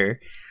hereafter.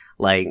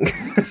 Like,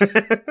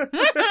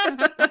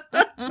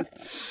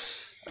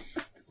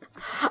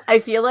 I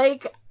feel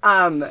like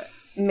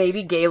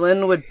maybe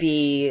Galen would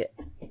be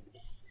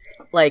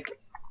like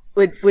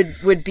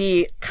would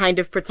be kind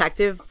of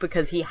protective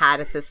because he had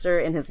a sister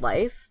in his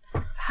life.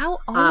 How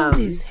old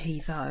is he,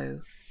 though?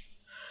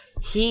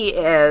 He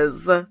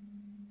is like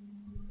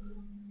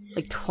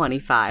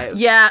 25.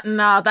 Yeah,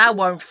 nah, that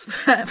won't.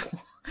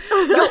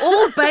 You're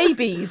all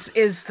babies,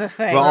 is the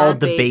thing. We're all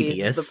the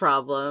babiest. The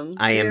problem.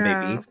 I am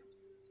baby.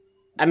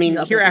 I mean,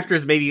 hereafter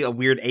is maybe a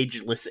weird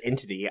ageless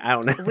entity. I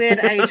don't know. Weird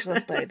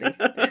ageless baby.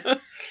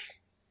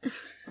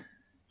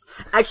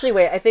 Actually,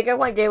 wait. I think I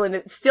want Galen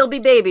to still be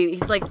baby.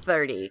 He's like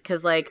 30,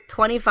 because like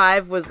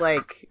 25 was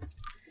like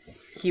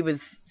he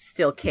was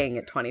still king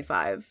at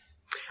 25.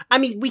 I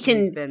mean, we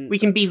can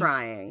be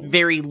trying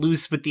very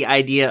loose with the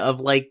idea of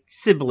like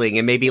sibling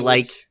and maybe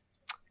like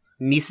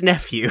niece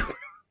nephew.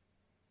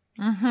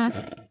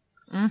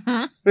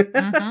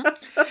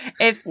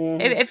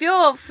 If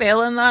you're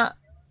feeling that,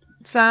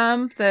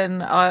 Sam,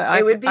 then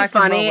it would be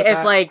funny if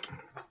that. Like.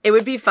 It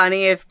would be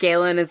funny if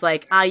Galen is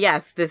like,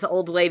 yes, this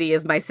old lady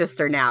is my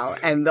sister now.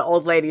 And the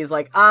old lady is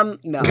like,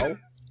 no.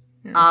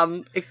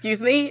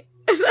 Excuse me?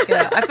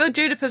 Yeah, I feel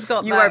Juniper's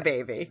got you that. You are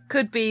baby.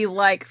 Could be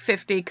like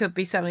 50, could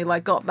be 70,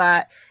 like got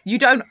that. You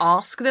don't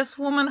ask this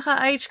woman her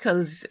age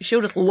because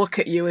she'll just look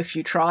at you if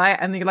you try.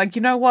 And you're like,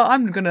 you know what?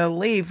 I'm going to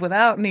leave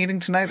without needing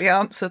to know the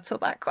answer to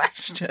that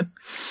question.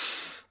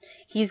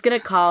 He's going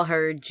to call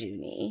her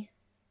Junie.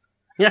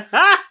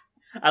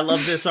 I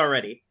love this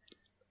already.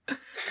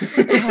 All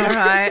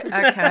right,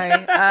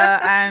 okay,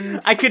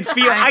 and I could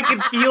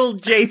feel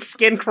Jade's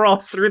skin crawl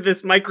through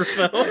this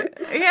microphone.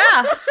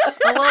 Yeah,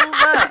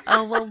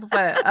 a little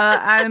bit.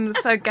 And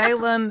so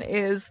Galen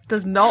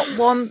does not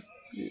want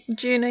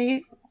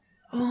Junie.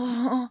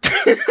 Oh,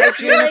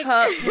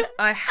 Juniper,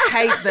 I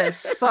hate this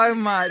so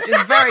much.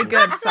 It's very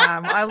good,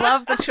 Sam. I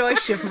love the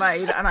choice you've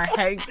made, and I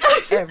hate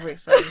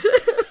everything.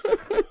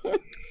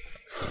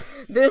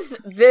 This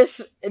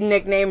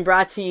nickname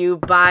brought to you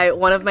by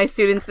one of my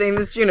students' name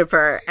is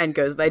Juniper and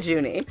goes by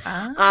Junie.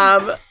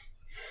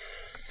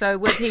 So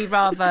would he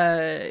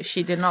rather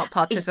she did not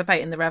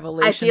participate in the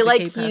revolution? I feel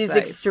like he's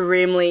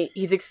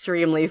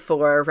extremely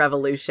for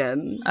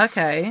revolution.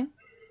 Okay.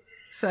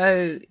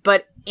 So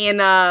but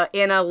in a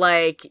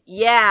like,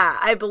 yeah,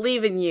 I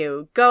believe in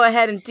you. Go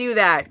ahead and do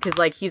that, cuz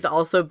like he's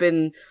also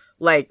been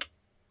like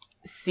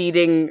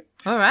seeding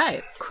all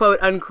right,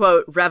 quote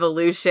unquote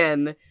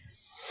revolution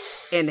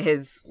in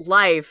his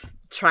life,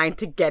 trying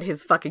to get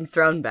his fucking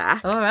throne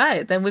back. All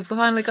right, then we've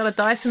finally got a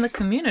dice in the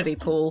community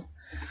pool.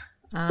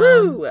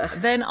 Woo!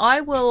 Then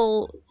I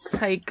will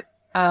take.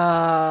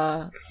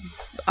 I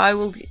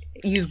will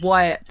use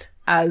Wyatt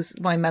as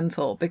my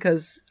mentor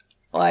because,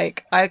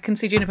 like, I can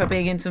see Juniper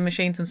being into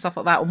machines and stuff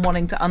like that and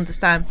wanting to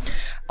understand.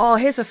 Oh,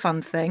 here's a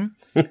fun thing.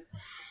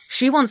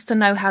 She wants to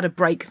know how to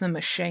break the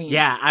machine.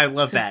 Yeah, I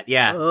love that.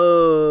 Yeah.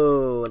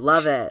 Oh,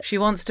 love it. She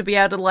wants to be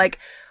able to like.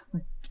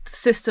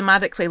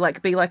 Systematically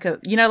like be like a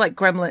like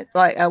Gremlin,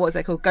 like what's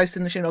it called, Ghost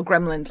in the Machine or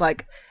Gremlins,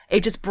 like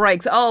it just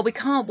breaks. Oh, we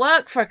can't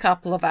work for a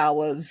couple of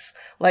hours.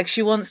 Like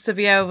she wants to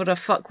be able to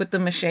fuck with the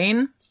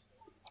machine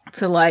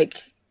to like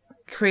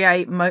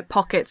create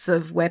pockets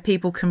of where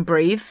people can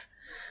breathe.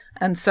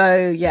 And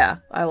so yeah,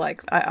 I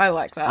like that.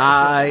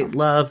 I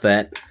love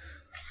that.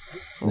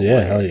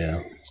 Yeah, hell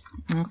yeah.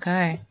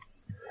 Okay.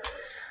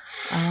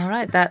 All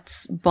right,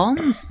 that's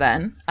bonds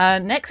then.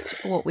 Next,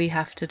 what we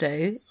have to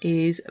do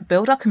is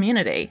build our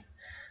community.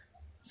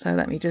 So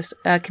let me just...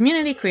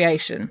 community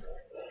creation.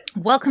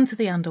 Welcome to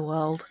the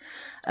underworld.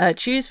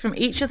 Choose from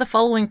each of the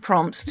following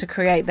prompts to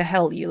create the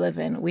hell you live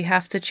in. We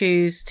have to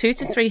choose 2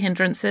 to 3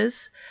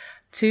 hindrances,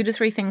 2 to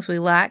 3 things we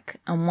lack,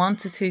 and 1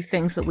 to 2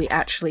 things that we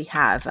actually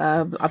have.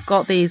 I've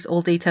got these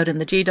all detailed in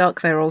the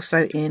GDoc. They're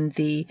also in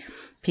the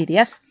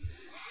PDF.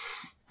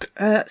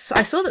 So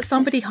I saw that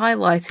somebody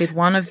highlighted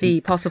one of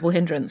the possible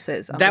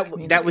hindrances.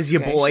 That was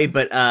your boy,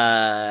 but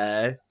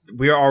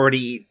we're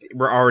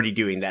already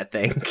doing that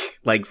thing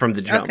like from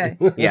the jump. Okay.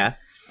 Yeah.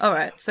 All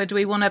right. So do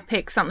we want to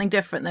pick something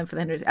different then for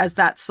the hindrance, as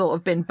that's sort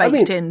of been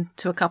baked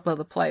into a couple of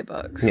the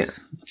playbooks? Yeah.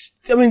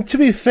 I mean, to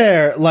be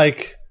fair,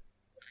 like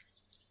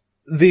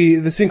the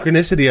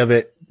synchronicity of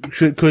it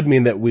could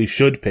mean that we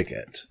should pick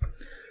it.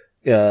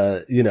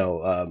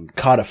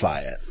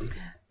 Codify it.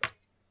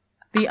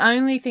 The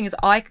only thing is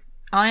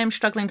I am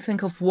struggling to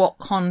think of what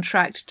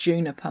contract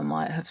Juniper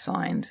might have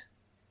signed.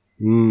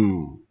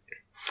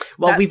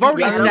 Well, we've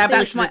already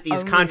established that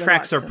these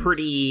contracts are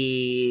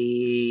pretty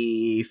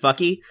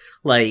fucky.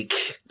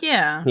 Like,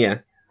 yeah.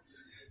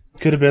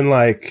 Could have been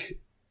like,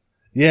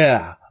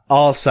 yeah,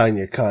 I'll sign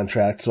your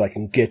contract so I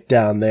can get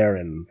down there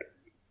and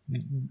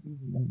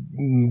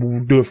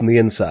do it from the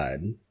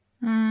inside.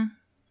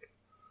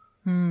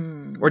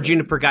 Or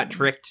Juniper got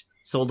tricked,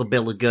 sold a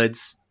bill of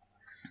goods.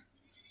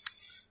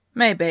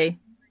 Maybe.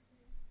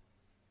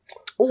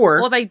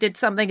 Or they did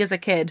something as a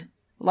kid,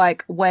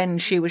 like when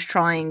she was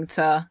trying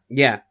to...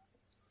 Yeah.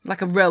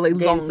 Like a really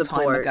long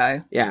time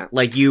ago. Yeah,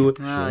 like you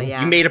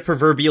made a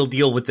proverbial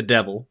deal with the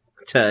devil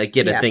to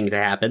get a thing to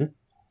happen.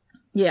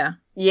 Yeah.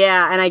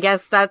 Yeah, and I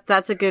guess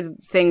that's a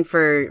good thing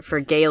for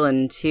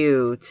Galen,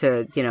 too,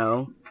 to,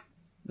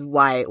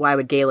 why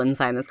would Galen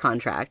sign this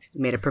contract? He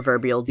made a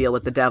proverbial deal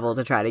with the devil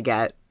to try to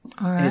get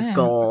his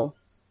goal.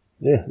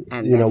 Yeah,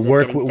 and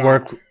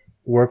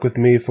work with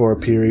me for a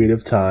period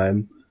of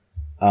time.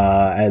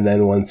 And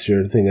then once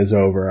your thing is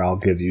over, I'll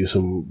give you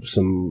some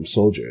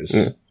soldiers.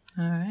 Mm.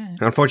 All right.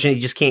 Unfortunately,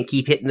 you just can't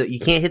keep hitting you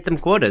can't hit them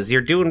quotas.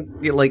 You're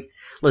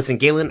listen,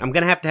 Galen, I'm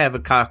going to have a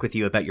talk with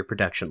you about your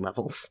production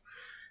levels.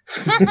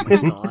 Oh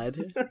my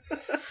God.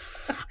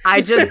 I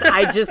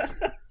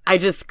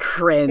just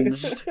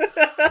cringed.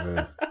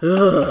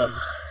 Ugh.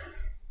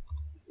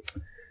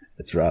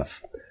 It's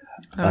rough.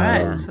 All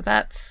right, so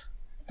that's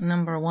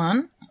number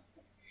 1.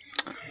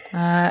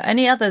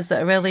 Any others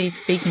that are really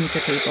speaking to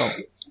people?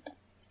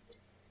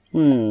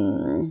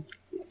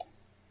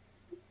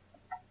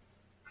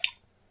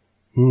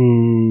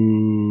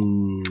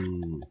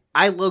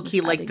 I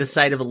low-key like the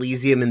sight of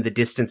Elysium and the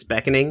Distance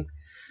Beckoning,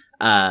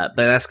 but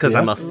that's because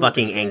I'm a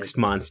fucking angst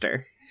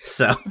monster.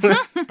 So I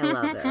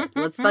love it.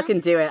 Let's fucking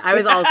do it. I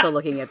was also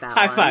looking at that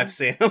high one. five,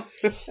 Sam. All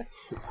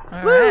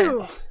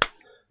right.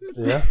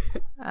 Yeah.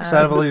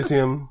 Sight of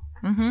Elysium.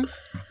 All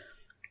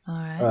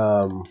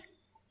right.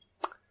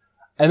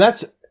 And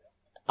that's,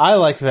 I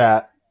like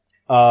that,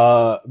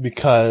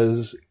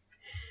 because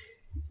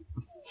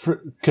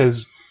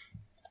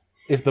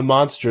if the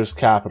monster is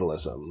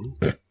capitalism,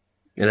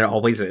 And it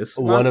always is.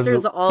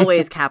 Monsters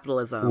always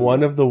capitalism.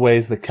 one of the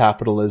ways that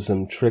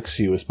capitalism tricks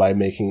you is by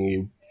making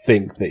you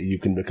think that you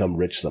can become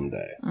rich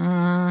someday.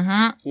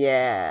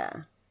 Yeah.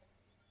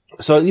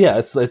 So yeah,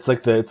 it's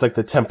like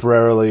the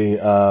temporarily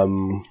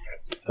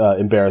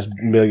embarrassed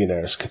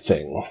millionaires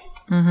thing.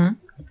 All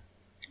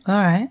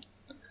right.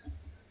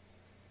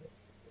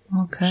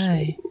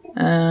 Okay.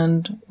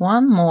 And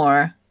one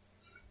more.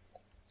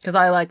 Because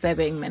I like there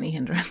being many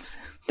hindrances.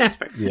 That's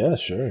fair. Yeah,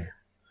 sure.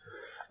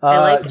 I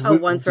like a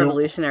once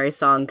revolutionary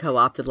song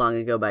co-opted long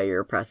ago by your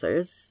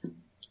oppressors.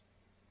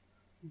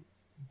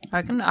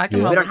 I can Yeah. roll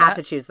We don't with have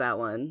that. to choose that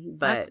one,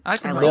 but I I,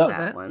 can like roll that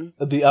with it. one.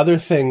 The other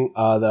thing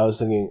that I was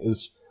thinking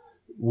is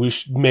we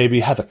should maybe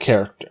have a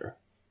character.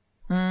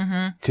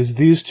 Because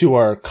these two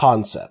are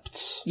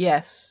concepts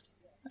Yes.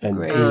 and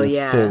Agreed. Oh,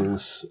 yeah.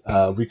 things.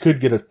 We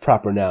could get a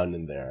proper noun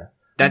in there.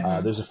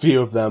 That There's a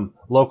few of them.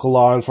 Local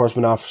law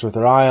enforcement officer with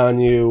their eye on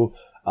you.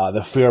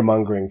 The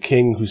fear-mongering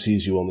king who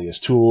sees you only as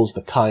tools.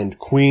 The kind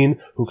queen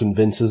who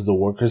convinces the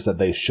workers that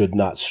they should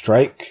not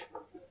strike.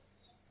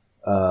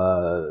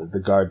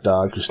 The guard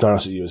dog who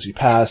snarls at you as you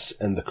pass.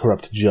 And the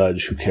corrupt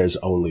judge who cares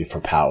only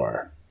for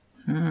power.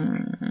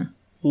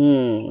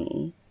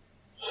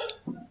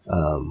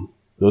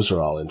 Those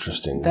are all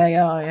interesting. They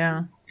are,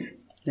 yeah.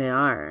 They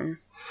are.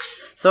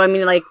 So I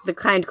mean, like the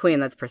kind queen,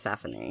 that's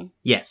Persephone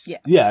yes. Yeah.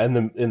 Yeah, in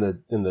the in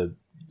the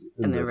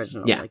this-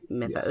 original yeah. like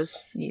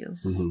mythos.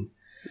 Yes.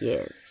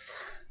 Yes.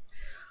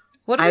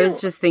 What do I you- was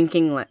just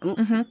thinking, like,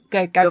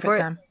 Go Go for for it,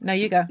 it. Sam. No,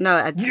 you go.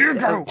 no, you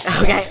go.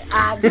 Okay.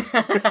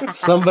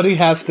 Somebody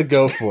has to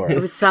go for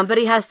it.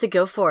 Somebody has to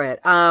go for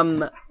it.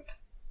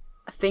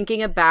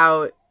 Thinking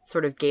about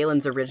sort of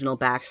Galen's original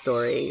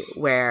backstory,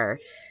 where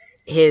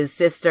his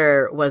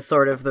sister was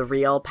sort of the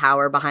real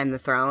power behind the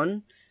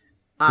throne,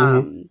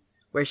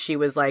 where she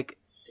was like,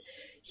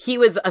 he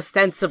was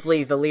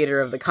ostensibly the leader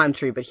of the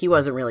country, but he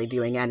wasn't really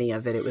doing any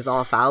of it. It was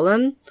all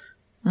Fowlin,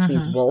 which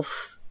means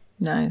wolf,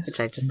 Nice. which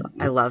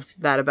I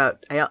loved that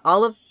about.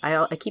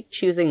 I keep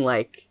choosing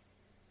like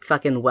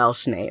fucking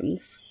Welsh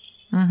names,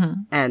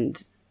 and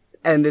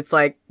it's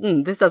like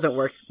this doesn't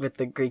work with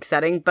the Greek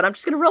setting, but I'm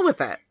just gonna roll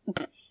with it.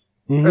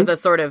 Or the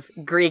sort of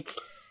Greek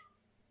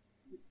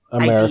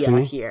American.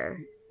 idea here.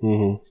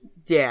 Mm-hmm.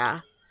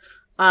 Yeah.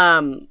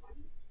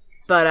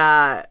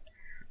 But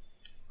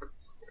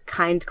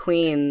kind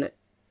queen,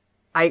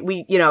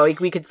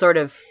 we could sort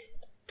of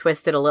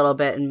twist it a little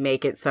bit and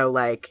make it so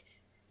like,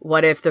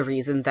 what if the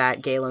reason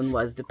that Galen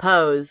was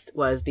deposed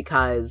was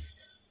because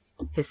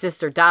his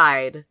sister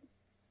died,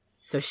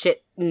 so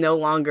shit no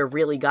longer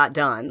really got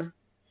done,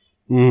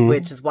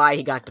 which is why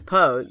he got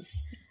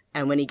deposed.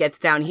 And when he gets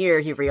down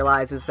here, he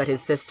realizes that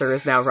his sister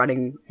is now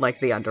running like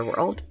the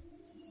underworld.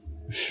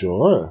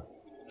 Sure.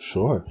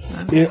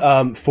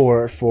 Yeah,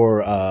 for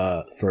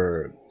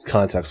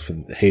context for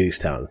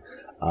Hadestown,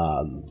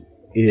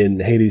 in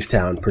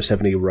Hadestown,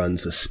 Persephone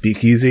runs a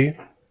speakeasy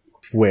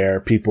where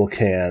people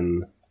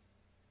can,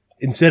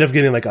 instead of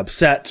getting like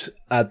upset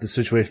at the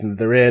situation that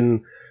they're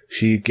in,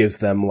 she gives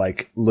them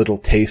like little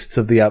tastes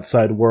of the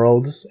outside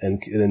world,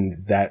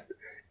 and that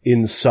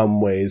in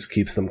some ways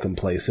keeps them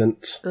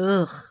complacent.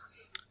 Ugh.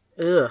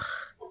 Ugh.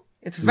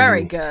 It's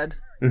very good.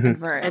 And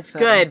very It's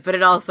upsetting. good, but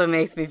it also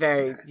makes me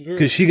very...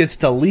 Because she gets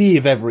to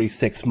leave every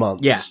 6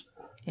 months. Yeah.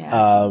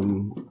 Yeah.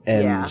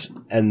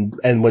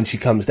 And when she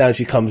comes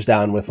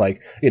down with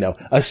like,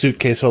 a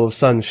suitcase full of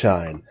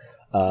sunshine,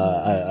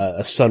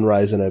 a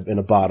sunrise in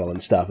a bottle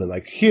and stuff. And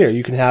like, here,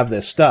 you can have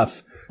this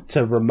stuff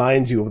to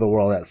remind you of the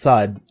world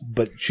outside,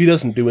 but she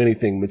doesn't do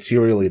anything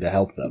materially to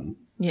help them.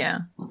 Yeah.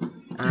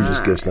 She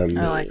just gives them.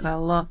 I like that a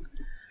lot.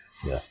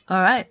 Yeah.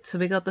 All right. So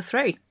we got the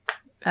 3.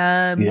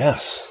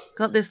 Yes.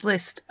 Got this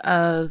list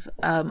of,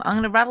 I'm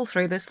going to rattle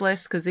through this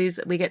list because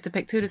we get to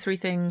pick 2 to 3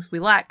 things we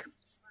lack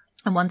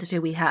and 1 to 2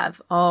 we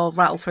have. I'll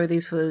rattle through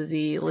these for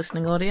the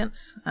listening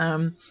audience.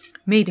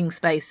 Meeting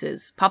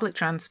spaces, public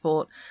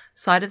transport,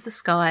 sight of the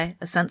sky,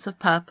 a sense of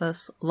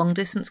purpose, long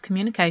distance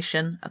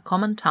communication, a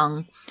common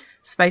tongue,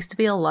 space to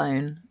be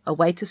alone, a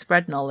way to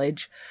spread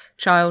knowledge,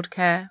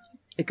 childcare,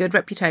 a good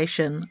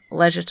reputation,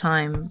 leisure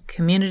time,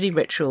 community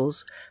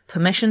rituals,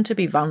 permission to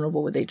be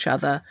vulnerable with each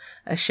other,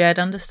 a shared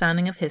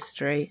understanding of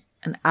history,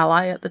 an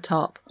ally at the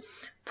top,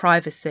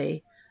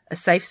 privacy, a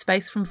safe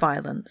space from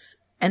violence,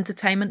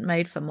 entertainment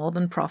made for more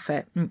than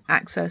profit, and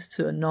access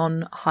to a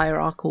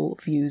non-hierarchical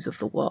views of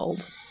the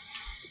world.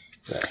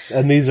 Yes.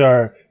 And these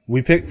are,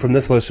 we pick from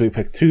this list, we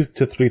pick 2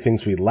 to 3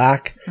 things we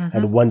lack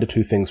and 1 to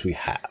 2 things we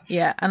have.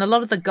 Yeah, and a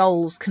lot of the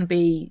goals can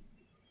be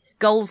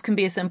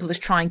as simple as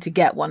trying to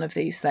get one of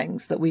these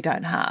things that we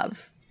don't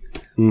have.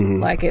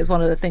 Like, it's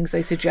one of the things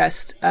they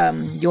suggest.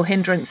 Your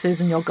hindrances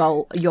and your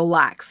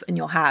lacks and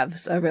your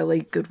haves are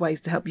really good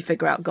ways to help you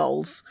figure out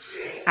goals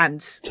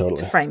and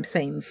to frame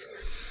scenes.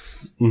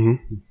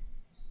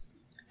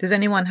 Does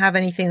anyone have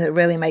anything that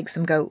really makes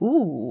them go,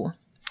 ooh?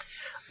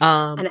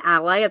 An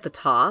ally at the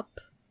top.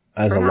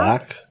 As perhaps? a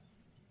lack?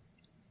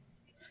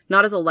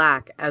 Not as a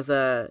lack, as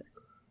a...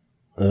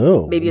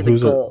 Oh. Maybe as a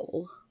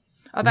goal.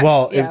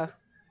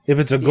 If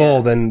it's a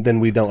goal, then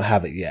we don't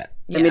have it yet.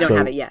 And we don't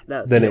have it yet.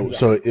 No,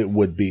 so it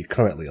would be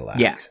currently a lack.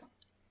 Yeah.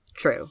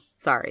 True.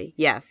 Sorry.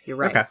 Yes, you're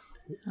right. Okay.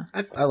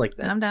 I like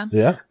that. I'm down.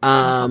 Yeah.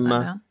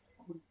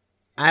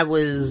 I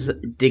was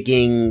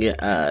digging,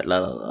 what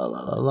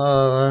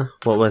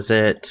was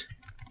it?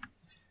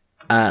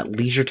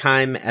 Leisure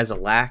time as a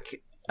lack,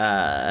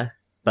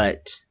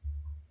 but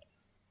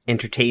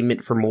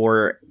entertainment for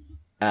more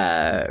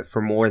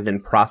than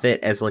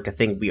profit as like a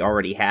thing we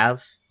already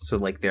have. So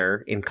like they're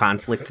in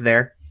conflict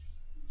there.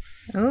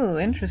 Oh,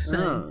 interesting.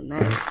 Oh,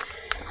 nice.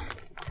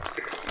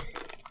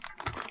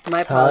 My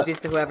apologies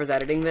to whoever's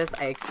editing this.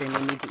 I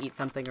extremely need to eat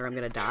something or I'm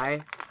going to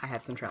die. I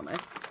have some trail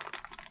mix.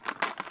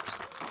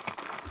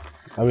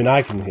 I mean,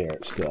 I can hear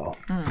it still.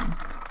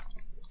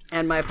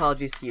 And my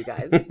apologies to you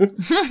guys.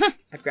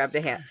 I've grabbed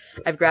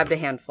a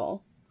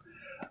handful.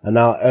 And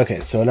now, okay,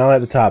 so now at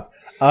the top.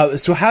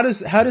 So how does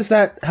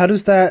that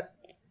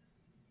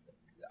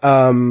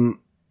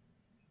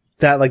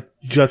that like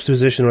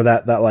juxtaposition or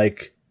that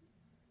like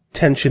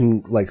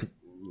tension like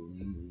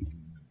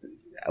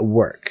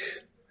work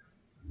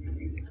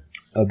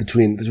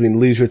between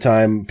leisure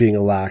time being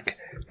a lack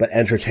but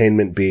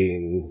entertainment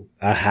being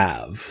a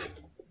have?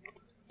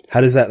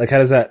 What does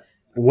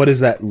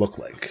that look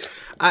like?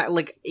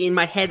 Like in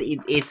my head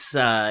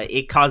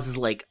it causes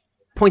like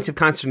points of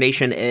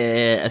consternation,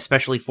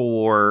 especially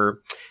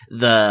for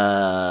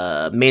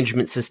the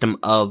management system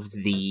of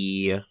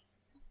the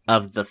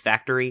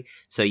factory.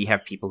 So you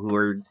have people who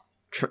are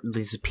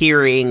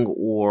disappearing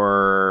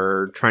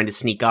or trying to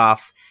sneak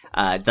off,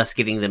 thus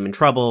getting them in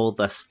trouble,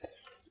 thus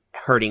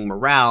hurting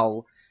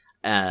morale,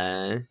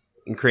 and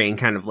creating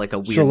kind of like a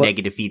weird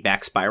negative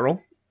feedback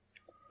spiral.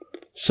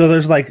 So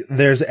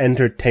there's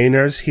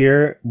entertainers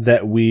here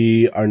that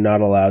we are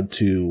not allowed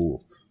to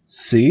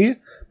see,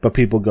 but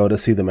people go to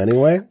see them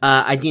anyway.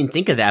 I didn't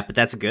think of that, but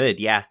that's good.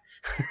 Yeah.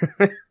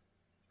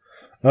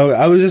 Oh,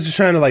 I was just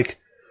trying to like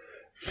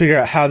figure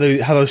out how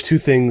those two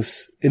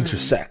things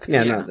intersect.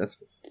 Yeah, no, that's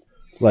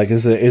like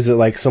is it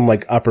like some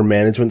like upper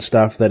management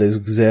stuff that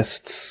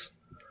exists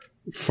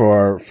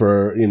for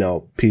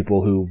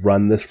people who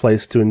run this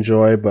place to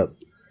enjoy, but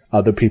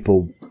other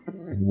people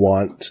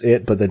want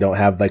it, but they don't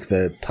have like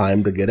the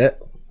time to get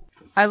it.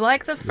 I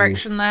like the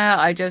friction there.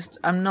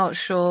 I'm not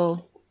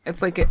sure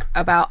if we get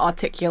about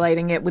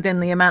articulating it within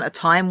the amount of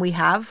time we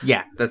have.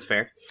 Yeah, that's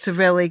fair. To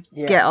really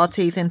get our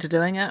teeth into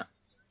doing it.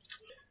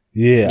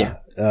 Yeah.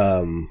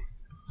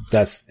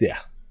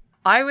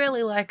 I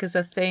really like as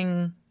a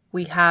thing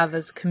we have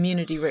as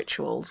community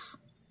rituals.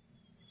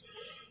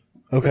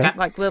 Okay.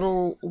 Like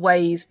little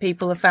ways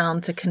people have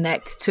found to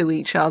connect to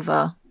each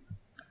other.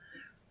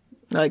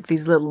 Like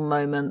these little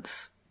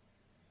moments.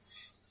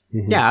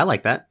 Mm-hmm. Yeah, I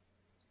like that.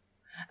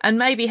 And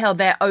maybe how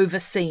they're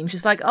overseen.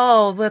 Just like,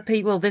 oh, the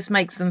people, this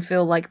makes them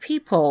feel like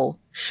people.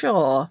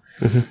 Sure.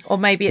 Or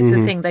maybe it's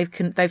a thing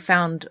they've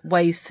found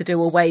ways to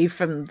do away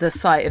from the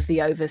sight of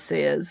the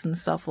overseers and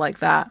stuff like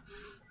that.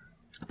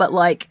 But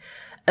like,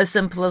 as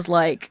simple as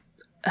like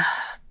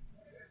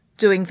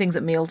doing things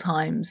at meal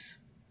times,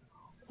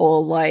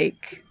 or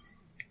like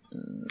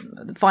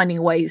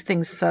finding ways,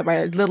 things to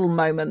celebrate, little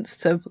moments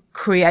to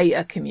create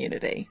a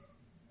community.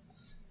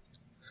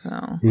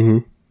 So.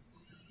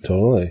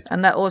 Totally.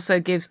 And that also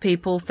gives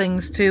people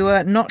things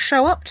to not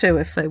show up to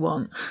if they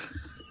want.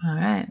 All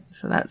right.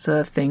 So that's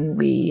a thing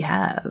we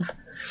have.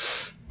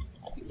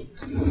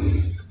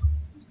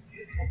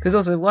 Because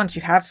also once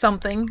you have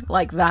something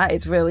like that,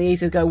 it's really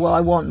easy to go, well,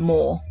 I want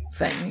more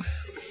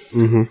things.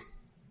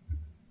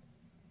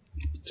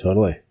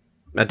 Totally.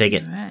 I dig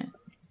it. All right.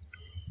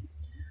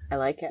 I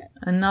like it.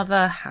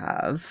 Another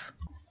have.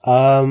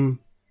 I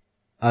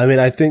mean,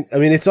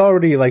 it's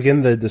already like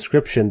in the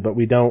description, but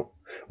we don't.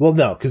 Well,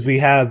 no, because we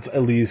have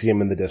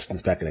Elysium in the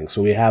distance beckoning,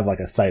 so we have like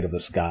a sight of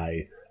the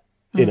sky,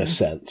 in a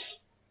sense.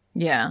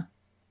 Yeah.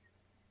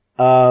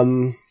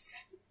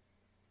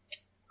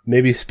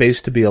 Maybe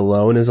space to be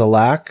alone is a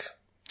lack.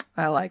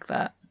 I like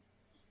that.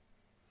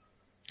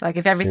 Like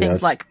if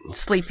everything's like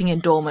sleeping in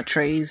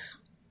dormitories,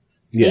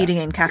 eating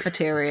in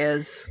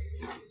cafeterias.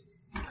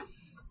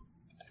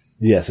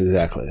 Yes,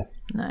 exactly.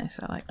 Nice,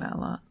 I like that a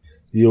lot.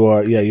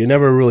 You're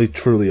never really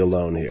truly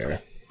alone here.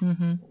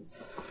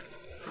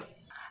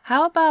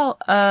 How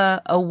about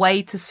a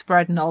way to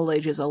spread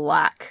knowledge as a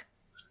lack?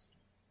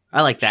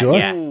 I like that, Sure.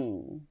 yeah.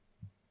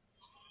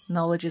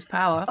 Knowledge is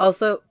power.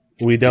 Also,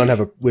 We don't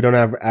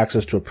have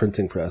access to a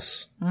printing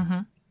press.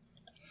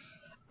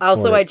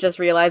 I just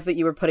realized that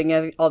you were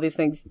putting all these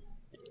things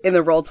in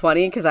the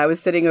Roll20 because I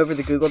was sitting over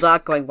the Google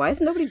Doc going, why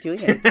is nobody doing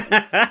it?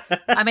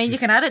 I mean, you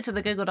can add it to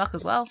the Google Doc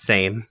as well.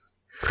 Same.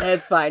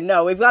 It's fine.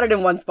 No, we've got it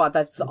in one spot.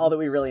 That's all that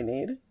we really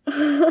need.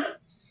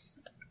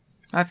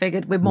 I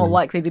figured we're more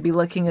likely to be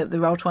looking at the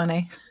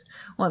Roll20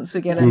 once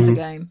we get into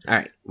game. All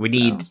right. We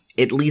need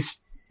at least...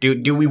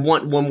 Do we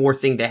want one more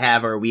thing to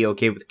have, or are we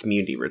okay with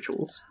community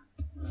rituals?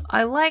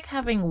 I like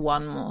having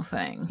one more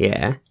thing.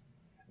 Yeah.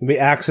 Be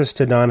access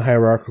to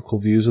non-hierarchical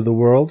views of the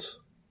world,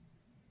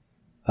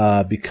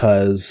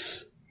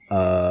 because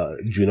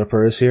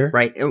Juniper is here.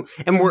 Right.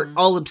 And we're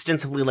all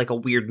ostensibly like a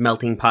weird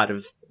melting pot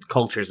of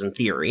cultures in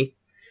theory,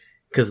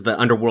 because the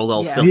underworld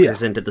all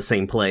filters into the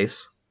same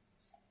place.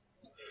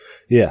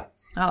 Yeah.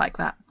 I like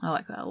that. I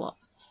like that a lot.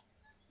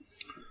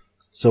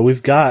 So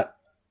we've got,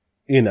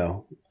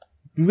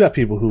 we've got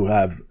people who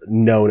have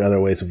known other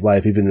ways of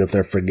life, even if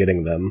they're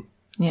forgetting them.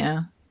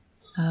 Yeah.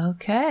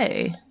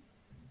 Okay.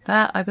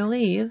 That, I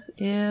believe,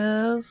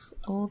 is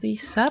all the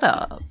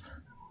setup.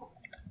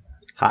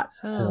 Hot.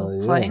 So,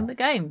 playing the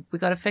game. We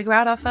got to figure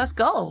out our first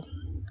goal.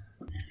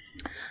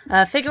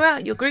 Figure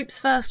out your group's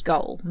first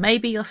goal.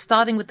 Maybe you're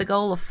starting with the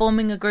goal of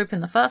forming a group in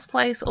the first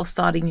place, or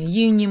starting a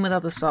union with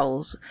other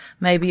souls.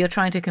 Maybe you're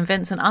trying to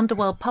convince an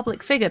underworld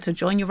public figure to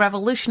join your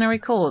revolutionary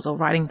cause, or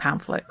writing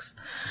pamphlets.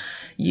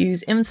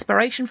 Use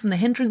inspiration from the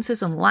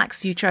hindrances and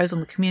lacks you chose on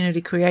the community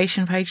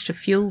creation page to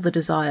fuel the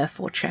desire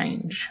for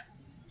change.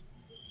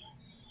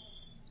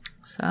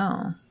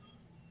 So.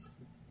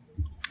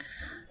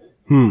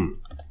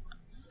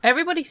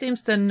 Everybody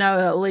seems to know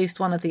at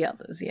least one of the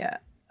others,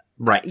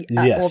 Right.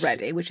 Yes.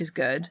 Already, which is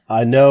good.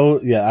 I know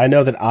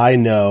that I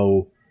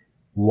know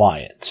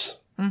Wyatt.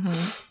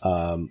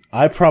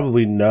 I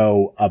probably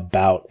know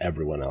about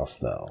everyone else,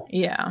 though.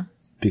 Yeah.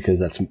 Because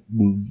that's,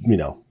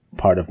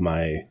 part of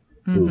my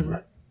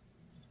Uber.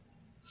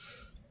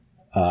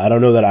 I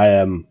don't know that I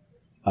am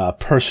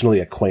personally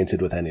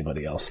acquainted with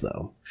anybody else,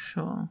 though.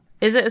 Sure.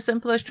 Is it as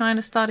simple as trying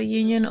to start a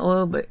union,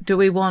 or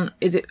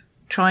is it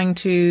trying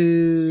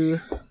to...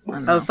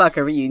 Oh, fuck,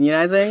 are we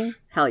unionizing?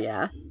 Hell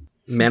yeah.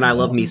 Man, I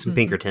love me some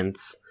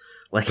Pinkertons.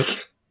 Like...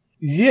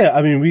 Yeah,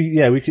 I mean,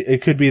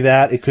 it could be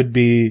that. It could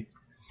be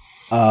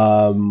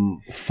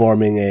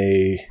forming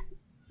a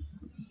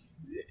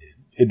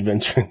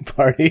adventuring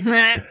party,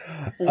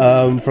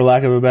 for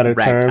lack of a better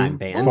term.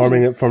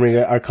 Band. Forming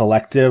our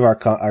collective,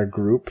 our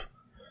group.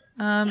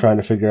 Trying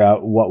to figure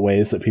out what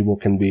ways that people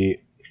can be...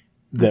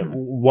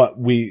 what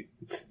we,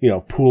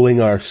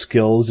 pooling our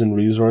skills and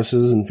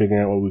resources and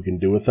figuring out what we can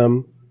do with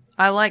them.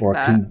 I like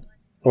that.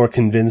 Or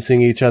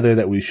convincing each other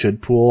that we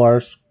should pool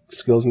our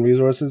skills and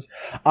resources.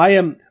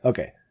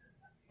 Okay.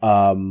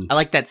 I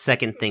like that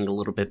second thing a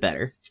little bit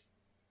better.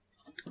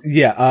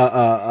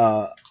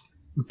 Yeah,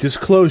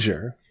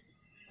 disclosure.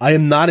 I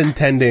am not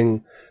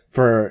intending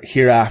for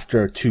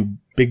hereafter to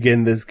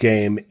begin this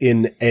game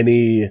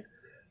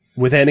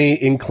with any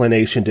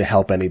inclination to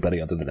help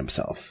anybody other than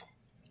himself.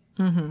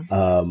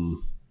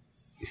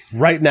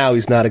 Right now,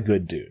 he's not a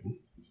good dude.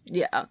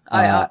 Yeah,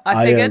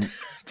 I figured,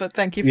 but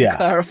thank you for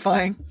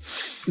clarifying.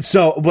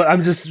 So, what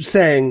I'm just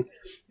saying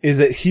is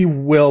that he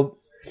will,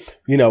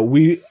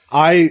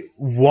 I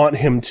want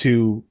him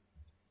to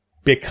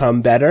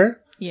become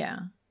better. Yeah.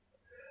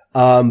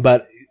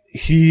 But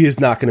he is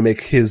not going to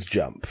make his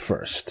jump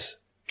first.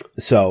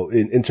 So,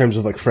 in terms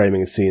of like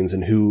framing scenes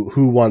and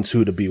who wants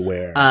who to be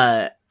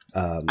where.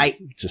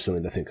 Just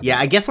something to think about. Yeah,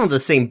 I guess on the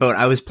same boat,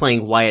 I was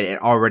playing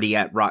Wyatt already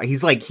at rock.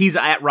 He's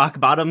at rock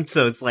bottom,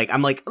 so it's like,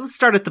 I'm like, let's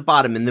start at the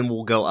bottom and then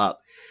we'll go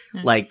up.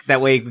 Like,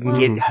 that way we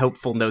can get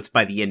hopeful notes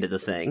by the end of the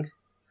thing.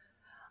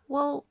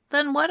 Well,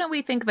 then why don't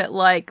we think of it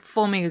like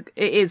forming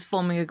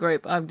a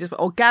group,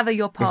 or gather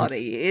your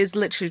party. It is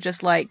literally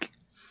just like,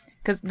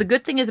 because the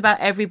good thing is about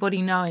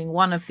everybody knowing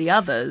one of the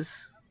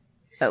others,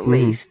 at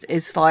least,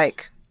 is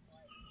like,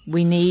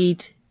 we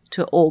need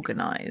to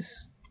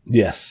organize.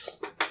 Yes.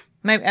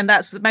 Maybe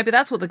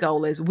that's what the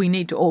goal is. We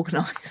need to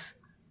organize.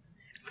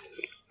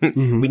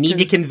 We need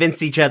to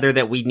convince each other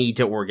that we need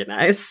to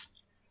organize.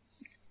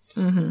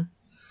 All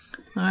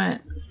right.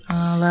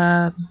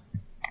 I'll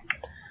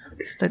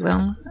stick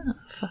them.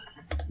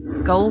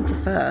 Goal the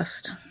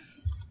first.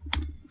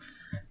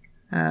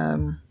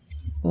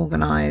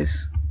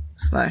 Organize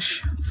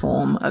 /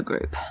 form a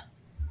group.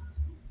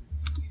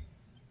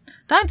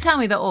 Don't tell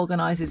me that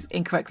organize is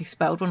incorrectly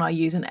spelled when I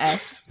use an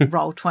S.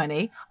 Roll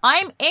 20.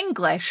 I'm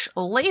English.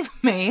 Leave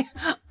me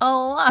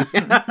alone.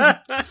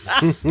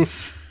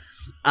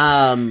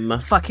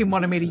 Fucking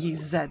wanted me to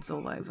use Zs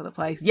all over the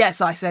place. Yes,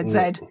 I said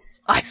Z.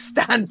 I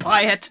stand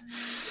by it.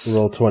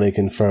 Roll 20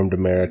 confirmed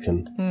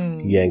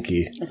American.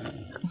 Yankee.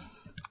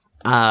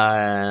 What's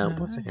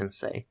I gonna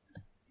say?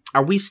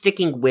 Are we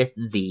sticking with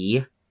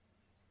the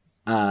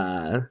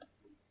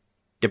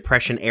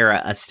Depression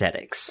era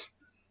aesthetics?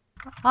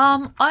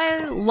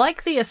 I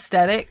like the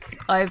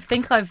aesthetic. I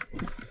think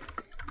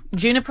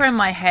Juniper in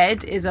my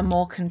head is a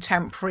more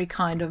contemporary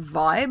kind of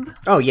vibe.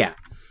 Oh, yeah.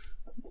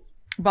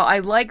 But I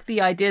like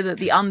the idea that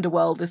the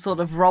underworld is sort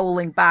of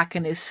rolling back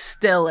and is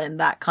still in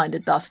that kind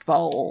of Dust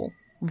Bowl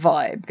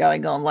vibe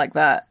going on, like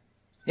that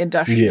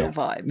industrial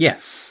vibe. Yeah.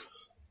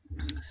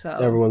 So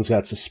Everyone's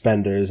got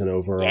suspenders and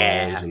overalls,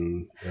 Yeah.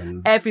 and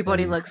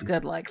everybody looks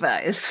good like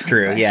that. Is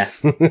True, yeah.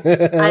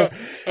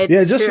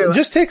 It's true.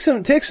 just take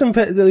some,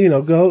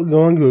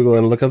 go on Google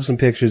and look up some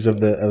pictures of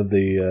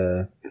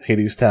the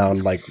Hades Town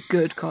like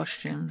good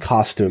costume.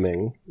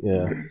 costuming.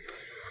 Yeah,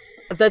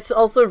 That's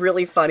also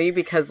really funny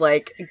because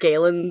like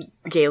Galen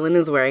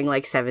is wearing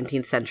like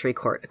 17th century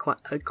court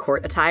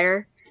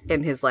attire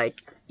in his like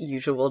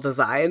usual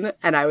design,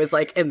 and I was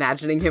like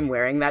imagining him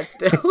wearing that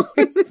still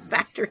in this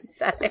factory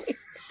setting.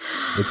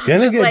 it's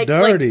gonna Just, get like-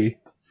 dirty.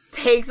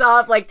 Takes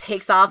off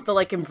the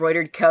like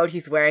embroidered coat.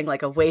 He's wearing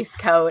like a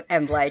waistcoat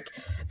and like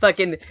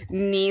fucking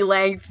knee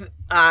length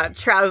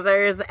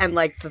trousers and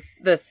like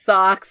the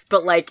socks,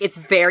 but like it's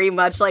very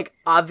much like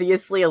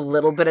obviously a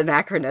little bit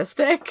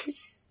anachronistic.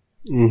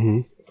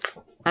 Mm-hmm.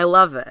 I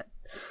love it.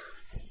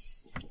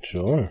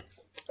 Sure.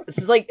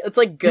 It's like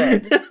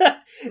good.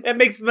 That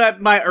makes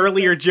my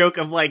earlier joke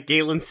of like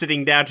Galen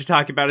sitting down to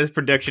talk about his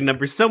production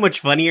numbers so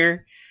much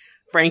funnier.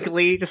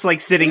 Frankly, just like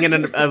sitting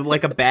in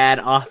like a bad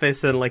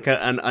office and like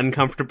an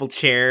uncomfortable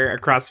chair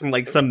across from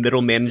like some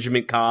middle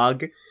management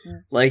cog,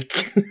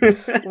 like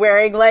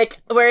wearing like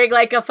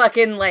a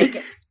fucking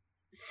like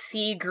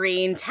sea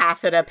green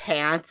taffeta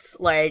pants,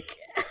 like.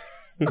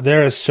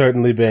 There has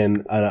certainly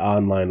been an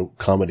online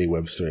comedy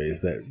web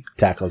series that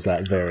tackles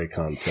that very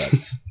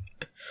concept.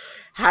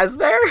 Has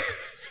there?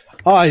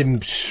 I'm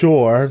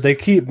sure they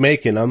keep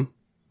making them.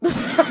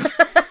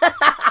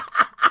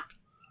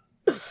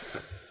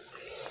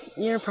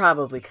 You're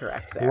probably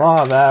correct there.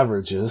 Law of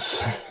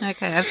averages.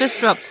 Okay, I've just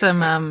dropped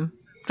some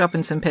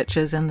dropping some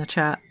pictures in the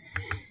chat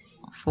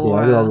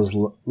for Look at all those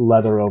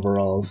leather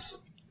overalls.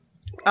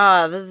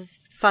 These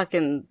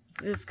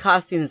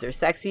costumes are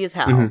sexy as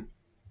hell. Mm-hmm.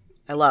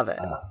 I love it.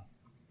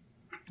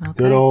 okay.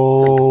 Good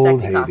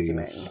old Sexy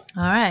Hades. costuming.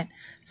 All right.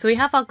 So we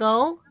have our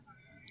goal.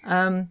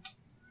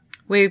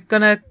 We're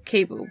gonna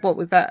keep. What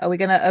was that? Are we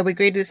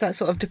agreed it's that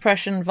sort of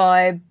depression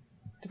vibe,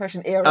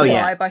 depression era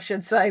vibe, I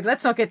should say.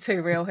 Let's not get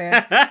too real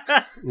here.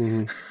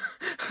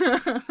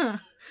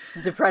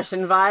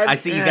 Depression vibe. I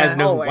see you guys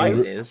know who always.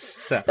 White is.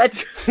 So.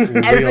 That's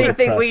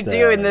everything we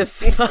do in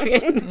this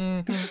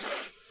fucking.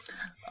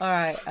 All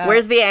right.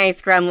 Where's the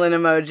angst gremlin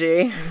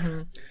emoji?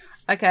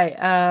 Okay.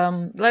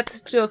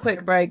 Let's do a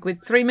quick break.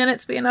 Would 3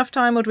 minutes be enough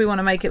time, or do we want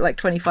to make it like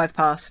 25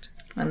 past,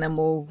 and then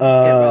we'll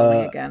get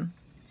rolling again?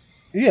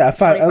 Yeah,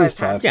 at least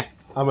 5. Yeah.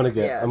 I'm gonna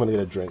get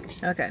a drink.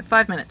 Okay,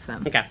 5 minutes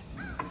then. Okay.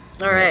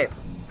 All right.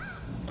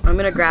 I'm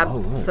gonna grab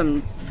some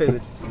food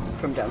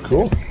from downstairs.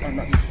 Cool. And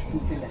then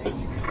do that.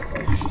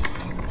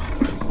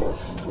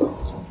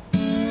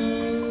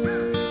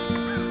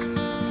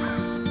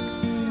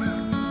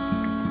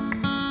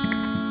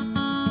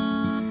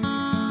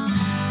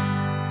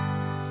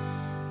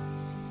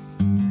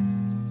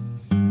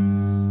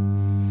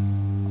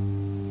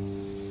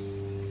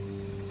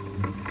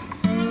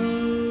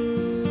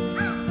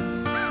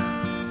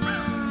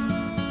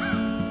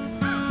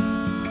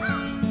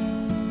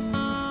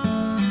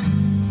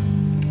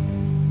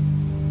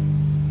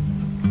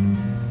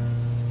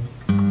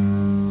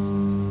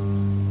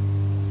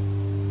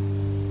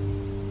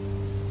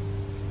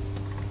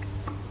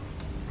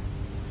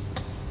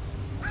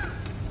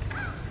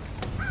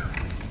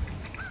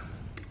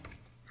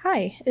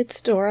 Hi,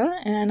 it's Dora,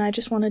 and I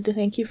just wanted to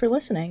thank you for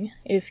listening.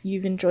 If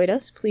you've enjoyed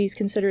us, please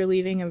consider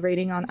leaving a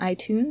rating on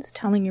iTunes,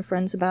 telling your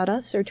friends about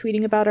us, or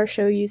tweeting about our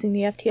show using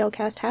the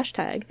FTLcast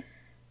hashtag.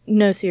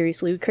 No,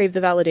 seriously, we crave the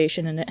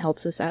validation and it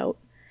helps us out.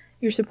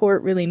 Your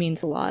support really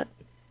means a lot.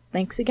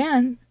 Thanks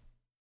again!